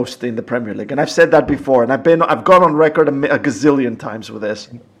like the most in the Premier League, and I've said that before, and I've gone on record a gazillion times with this.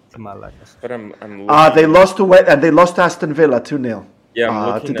 But I'm they lost to Aston Villa 2-0. Yeah,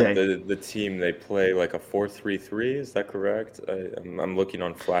 I'm looking today. at the team. They play like a 4-3-3. Is that correct? I'm looking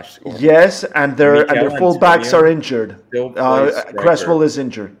on Flash Score. Yes, and their fullbacks are injured. Cresswell is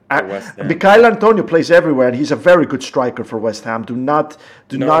injured. Mikael Antonio plays everywhere, and he's a very good striker for West Ham. Do not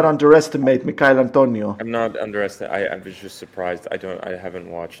underestimate Mikael Antonio. I'm not underestimating. I was just surprised. I haven't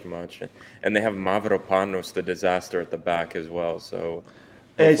watched much, and they have Mavropanos, the disaster, at the back as well. So.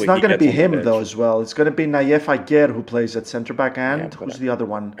 It's not going to be him, though, as well. It's going to be Nayef Aguer, who plays at centre-back, and who's the other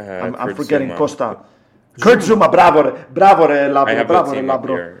one? I'm forgetting. Zuma. Costa. Kurt Zuma, bravo re,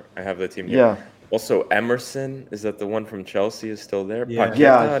 Labro. I have the team here. Yeah. Also, Emerson, is that the one from Chelsea, is still there? Yeah,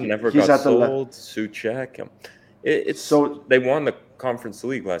 Paqueta never got sold. Suchek. They won the Conference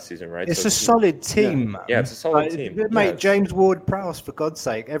League last season, right? It's a solid team. Yeah, it's a solid team. Mate, James Ward-Prowse, for God's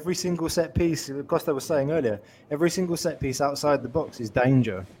sake, every single set piece, Costa was saying earlier, every single set piece outside the box is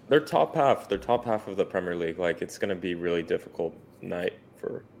danger. They're top half. They're top half of the Premier League. Like, it's going to be really difficult night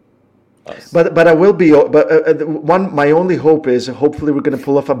for us. But I will be. But my only hope is hopefully we're going to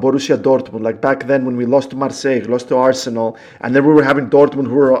pull off a Borussia Dortmund like back then when we lost to Marseille, lost to Arsenal, and then we were having Dortmund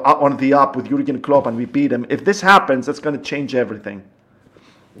who were on the up with Jurgen Klopp and we beat them. If this happens, that's going to change everything.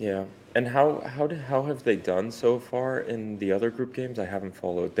 Yeah. And how have they done so far in the other group games? I haven't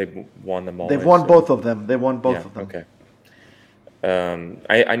followed. They've won them all. They've won both of them. They won both of them. Okay.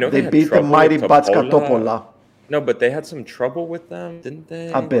 I know They had beat the trouble mighty with Batska Topola No, but they had some trouble with them, didn't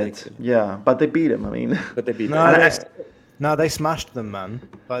they? a bit, yeah. But they beat him. I mean, But they beat No, them. no, they smashed them, man.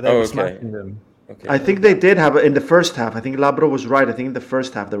 Like they Oh, were okay. smashing them. Okay. I think they did have in the first half. I think Labro was right. I think in the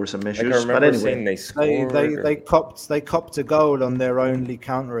first half there were some Like issues. I remember But anyway, saying they scored. They copped a goal on their only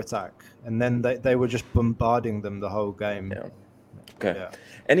counter attack, and then they were just bombarding them the whole game. Yeah. Okay. Yeah.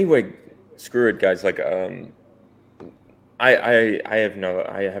 Anyway, screw it, guys. Like, I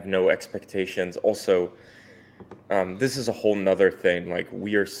have no expectations. Also, this is a whole nother thing. Like,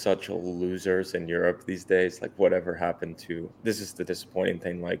 we are such losers in Europe these days. Like, whatever happened to this is the disappointing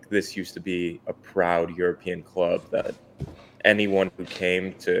thing. Like, this used to be a proud European club that anyone who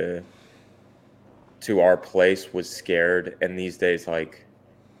came to our place was scared, and these days, like,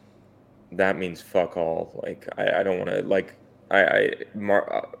 that means fuck all. Like, I don't want to like.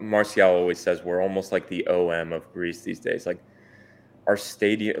 Martial always says we're almost like the OM of Greece these days. Like our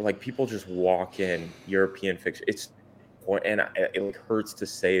stadium, like people just walk in European fixture. And it like hurts to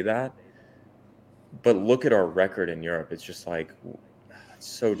say that, but look at our record in Europe. It's just like it's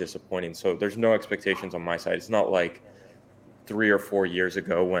so disappointing. So there's no expectations on my side. It's not like 3 or 4 years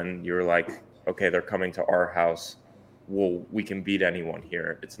ago when you're like, okay, they're coming to our house. We can beat anyone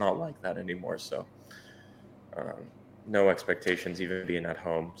here. It's not like that anymore. So. No expectations even being at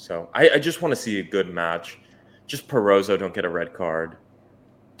home. So I just want to see a good match. Just Perozzo don't get a red card.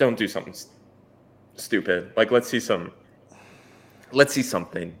 Don't do something stupid. Like let's see something, Let's see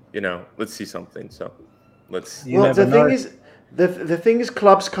something. So let's. well, the thing is,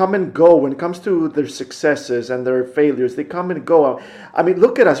 clubs come and go when it comes to their successes and their failures. They come and go. I mean,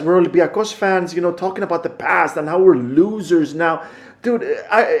 look at us. We're Olympiacos fans, talking about the past and how we're losers now. Dude,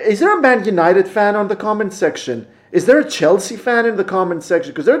 is there a Man United fan on the comment section? Is there a Chelsea fan in the comment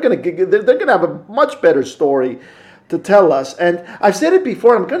section? Because they're gonna have a much better story to tell us. And I've said it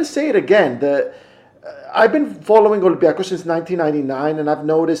before. I'm gonna say it again. I've been following Olympiacos since 1999, and I've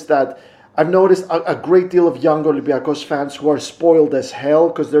noticed a great deal of young Olympiacos fans who are spoiled as hell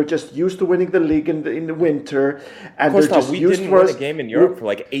because they're just used to winning the league in the winter, and they're just we used didn't for win us. a game in Europe for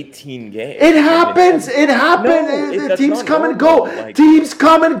like 18 games. It happens. It happens. that's Teams not come and go. normal. Like, Teams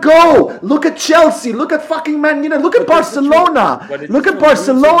come and go. Look at Chelsea. Look at fucking Man United. Look at Barcelona. Look at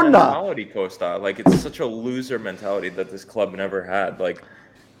Barcelona. Mentality, Costa. Like it's such a loser mentality that this club never had. Like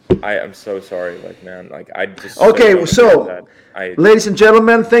I'm so sorry. Like man. Like I just. Okay, so. Ladies and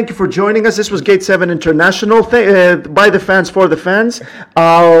gentlemen, thank you for joining us. This was Gate 7 International, by the fans, for the fans.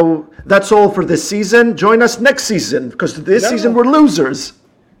 That's all for this season. Join us next season, because this season we're losers.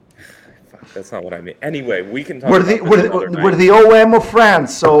 Fuck, that's not what I mean. Anyway, we can talk We're about we're the OM of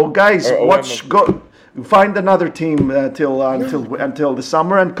France. So, guys, go find another team until the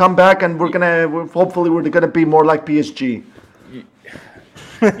summer and come back, and hopefully we're gonna be more like PSG.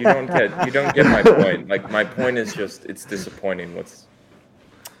 You don't get my point. Like my point is just it's disappointing.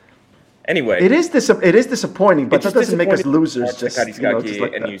 Anyway, it is disappointing, but that doesn't make us losers. Just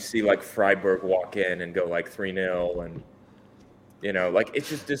like and you see like Freiburg walk in and go like 3-0, and like it's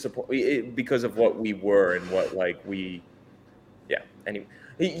just disappointing because of what we were and what like we. Yeah. Anyway,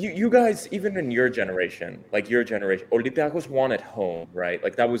 you guys, even in your generation, Olympiacos won at home, right?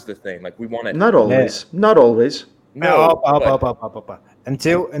 Like that was the thing. Like we won at not home. always, not always. No,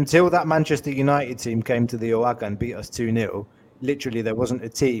 until that Manchester United team came to the Oaga and beat us 2-0, literally there wasn't a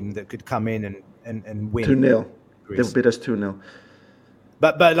team that could come in and win. 2-0. They beat us 2-0.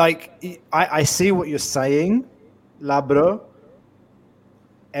 But like I see what you're saying, Labro,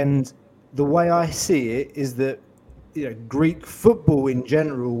 and the way I see it is that Greek football in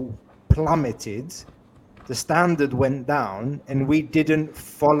general plummeted, the standard went down, and we didn't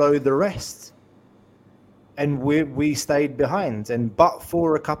follow the rest. And we stayed behind, but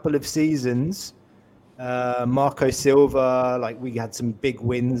for a couple of seasons, Marco Silva, like we had some big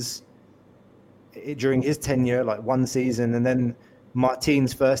wins during his tenure, like one season, and then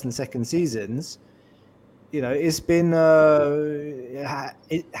Martin's first and second seasons. It's been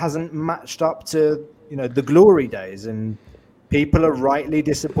it hasn't matched up to the glory days, and people are rightly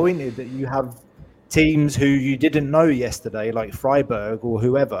disappointed that you have teams who you didn't know yesterday, like Freiburg or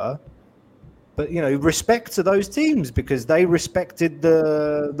whoever. But respect to those teams because they respected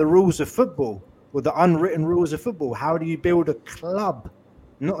the rules of football or the unwritten rules of football. How do you build a club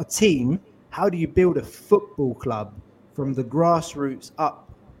not a team. How do you build a football club from the grassroots up?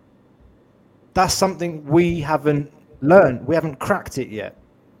 That's something we haven't learned. We haven't cracked it yet.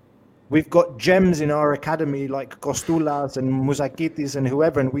 We've got gems in our academy like Kostulas and Musakitis and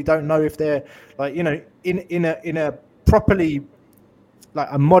whoever, and we don't know if they're like, you know, in a properly like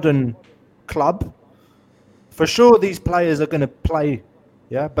a modern club. For sure, these players are going to play,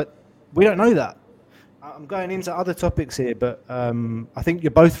 yeah, but we don't know that. I'm going into other topics here, but I think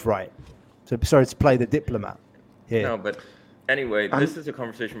you're both right. So sorry to play the diplomat here. No, but anyway, this is a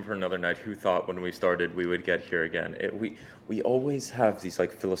conversation for another night. Who thought when we started we would get here again? We always have these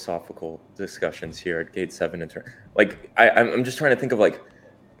like philosophical discussions here at Gate 7 like I'm just trying to think of like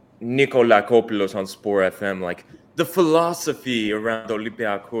Nikolakopoulos on Sport FM, like the philosophy around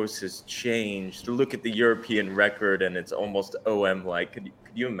Olympiacos has changed. Look at the European record and it's almost OM like. Could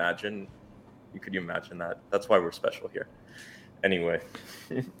you imagine? Could you imagine that? That's why we're special here. Anyway,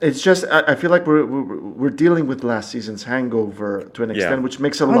 it's just I feel like we're dealing with last season's hangover to an extent, which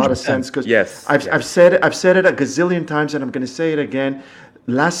makes a lot of sense because I've said it a gazillion times, and I'm going to say it again.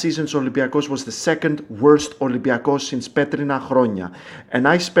 Last season's Olympiacos was the second worst Olympiacos since Petrina Chronia, and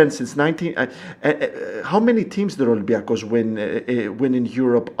I spent since how many teams did Olympiacos win in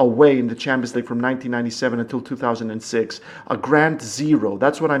Europe away in the Champions League from 1997 until 2006? A grand zero.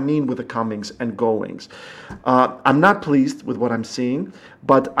 That's what I mean with the comings and goings. I'm not pleased with what I'm seeing,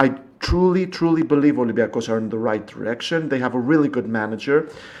 but I truly believe Olympiacos are in the right direction. They have a really good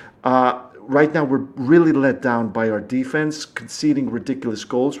manager. Right now, we're really let down by our defense, conceding ridiculous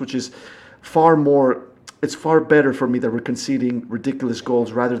goals, which is it's far better for me that we're conceding ridiculous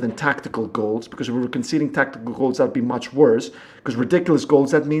goals rather than tactical goals, because if we were conceding tactical goals, that'd be much worse, because ridiculous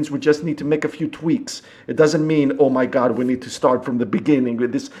goals, that means we just need to make a few tweaks. It doesn't mean, oh my God, we need to start from the beginning.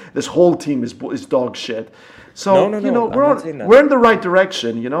 This whole team is dog shit. So, we're in the right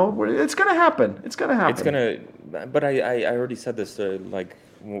direction, it's going to happen. But I already said this,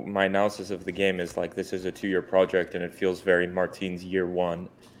 my analysis of the game is like this is a 2-year project and it feels very Martin's year one.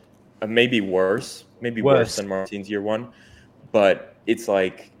 Maybe worse than Martin's year one. But it's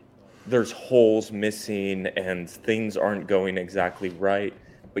like there's holes missing and things aren't going exactly right.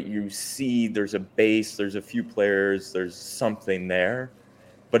 But you see there's a base, there's a few players, there's something there,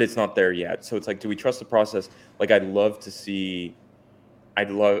 but it's not there yet. So it's like, do we trust the process? Like I'd love,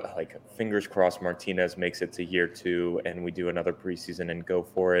 fingers crossed Martinez makes it to year 2 and we do another preseason and go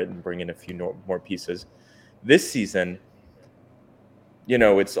for it and bring in a few more pieces. This season,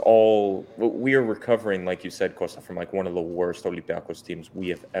 it's all, we are recovering, like you said, Costa, from one of the worst Olympiacos teams we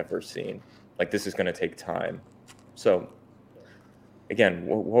have ever seen. This is going to take time. So, again,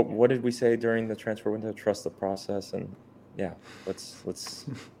 what did we say during the transfer window? Trust the process, and yeah, let's. We're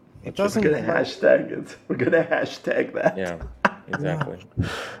going to hashtag it. We're going to hashtag that. Yeah. Exactly.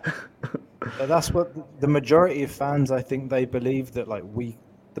 But that's what the majority of fans, I think, they believe that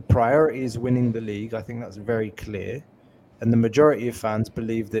the priority is winning the league. I think that's very clear. And the majority of fans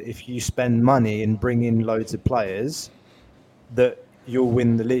believe that if you spend money and bring in loads of players, that you'll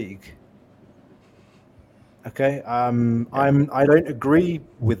win the league. Okay. I don't agree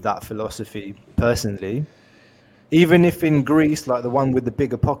with that philosophy personally. Even if in Greece, the one with the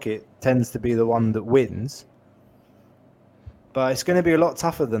bigger pocket tends to be the one that wins. But it's going to be a lot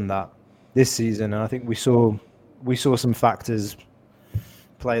tougher than that this season, and I think we saw some factors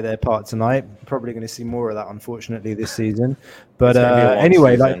play their part tonight. Probably going to see more of that, unfortunately, this season. But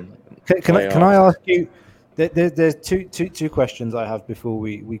anyway, can I ask you? There's two questions I have before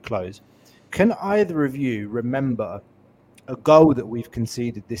we close. Can either of you remember a goal that we've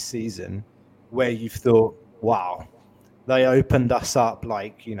conceded this season where you've thought, wow, they opened us up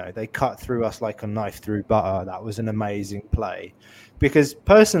they cut through us like a knife through butter. That was an amazing play. Because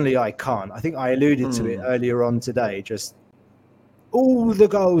personally, I can't. I think I alluded to it earlier on today. Just all the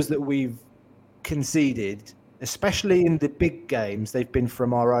goals that we've conceded, especially in the big games, they've been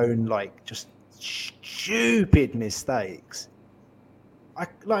from our own, just stupid mistakes.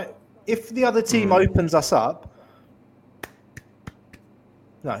 If the other team opens us up,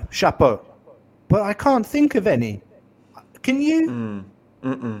 no, chapeau. But I can't think of any. Can you?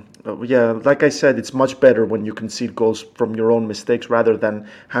 Yeah, like I said, it's much better when you concede goals from your own mistakes rather than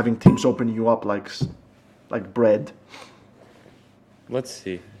having teams open you up like bread. Let's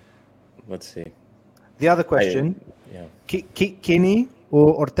see. The other question: Kini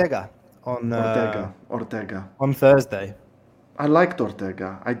or Ortega on Ortega on Thursday? I liked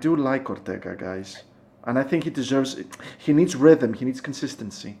Ortega. I do like Ortega, guys, and I think he deserves it. He needs rhythm. He needs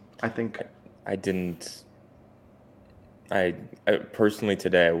consistency. I think. I personally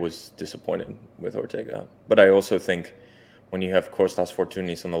today I was disappointed with Ortega, but I also think when you have Kostas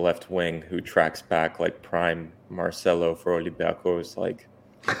Fortounis on the left wing who tracks back like prime Marcelo for Olympiacos, like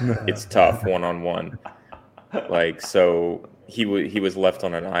it's tough one-on-one. Like, so he was left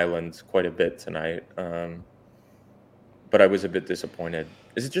on an island quite a bit tonight. But I was a bit disappointed.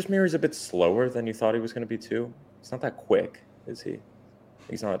 Is it just me or is he a bit slower than you thought he was going to be too? He's not that quick, is he?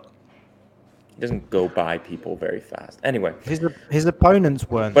 He's not. He doesn't go by people very fast. Anyway, his opponents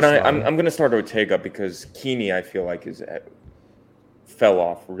weren't. But I'm going to start Ortega because Keeney, I feel like, fell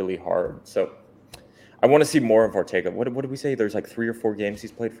off really hard. So I want to see more of Ortega. What did we say? There's like 3 or 4 games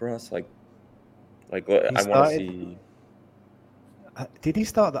he's played for us. Like I want to see. Did he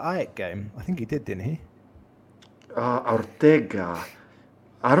start the Ajax game? I think he did, didn't he? Ortega.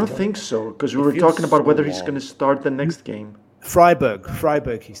 I don't think so, because we were talking about whether he's going to start the next game. Freiburg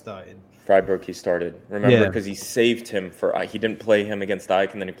he started. Remember, because he saved him for. He didn't play him against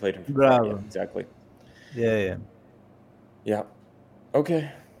Ajax, and then he played him for. Bravo. Exactly. Yeah. Okay.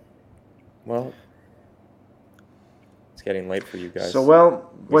 Well, it's getting late for you guys.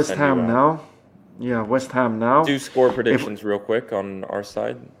 So, West Ham now. Yeah, West Ham now. Do score predictions real quick on our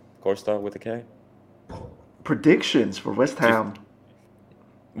side. Costa with a K. Predictions for West Ham.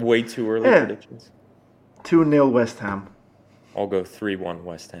 Way too early predictions. 2-0 West Ham. I'll go 3-1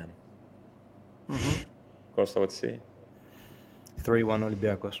 West Ham. Mm-hmm. Costa, let's see. 3-1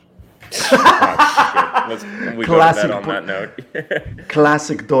 Olympiacos. We got that on that note.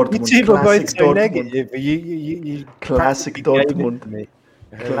 Classic Dortmund. You two are both so negative. You Classic Dortmund.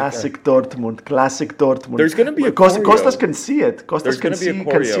 Classic Dortmund. There's going to be a choreo. Costas can see it. Costas can see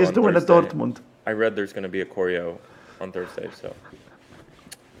us doing a Dortmund. I read there's going to be a choreo on Thursday, so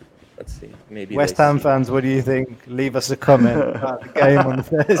let's see. Maybe West Ham fans, what do you think? Leave us a comment about the game on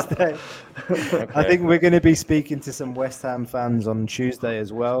Thursday. Okay. I think we're going to be speaking to some West Ham fans on Tuesday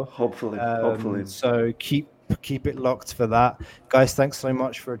as well. Hopefully. So keep it locked for that. Guys, thanks so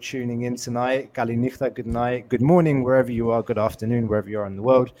much for tuning in tonight. Kalinichta, good night. Good morning, wherever you are. Good afternoon, wherever you are in the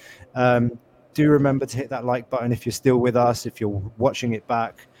world. Do remember to hit that like button if you're still with us, if you're watching it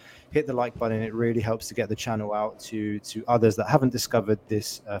back. Hit the like button. It really helps to get the channel out to others that haven't discovered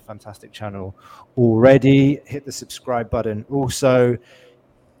this fantastic channel already. Hit the subscribe button. Also,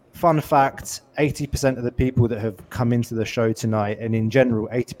 fun fact, 80% of the people that have come into the show tonight, and in general,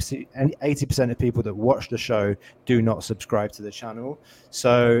 80% of people that watch the show do not subscribe to the channel.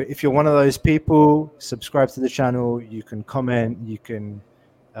 So if you're one of those people, subscribe to the channel. You can comment. You can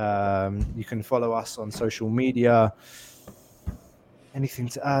follow us on social media. Anything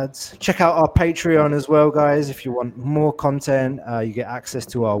to add? Check out our Patreon as well, guys. If you want more content, you get access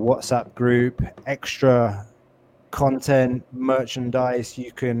to our WhatsApp group, extra content, merchandise.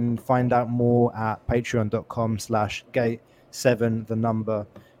 You can find out more at patreon.com/gate7 the number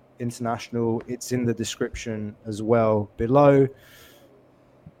international. It's in the description as well below.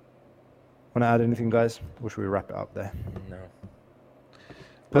 Want to add anything, guys? Or should we wrap it up there? No.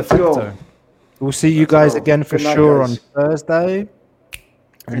 Perfecto. We'll see you guys again for sure on Thursday.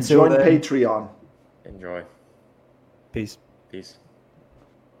 And join Patreon. Enjoy. Peace.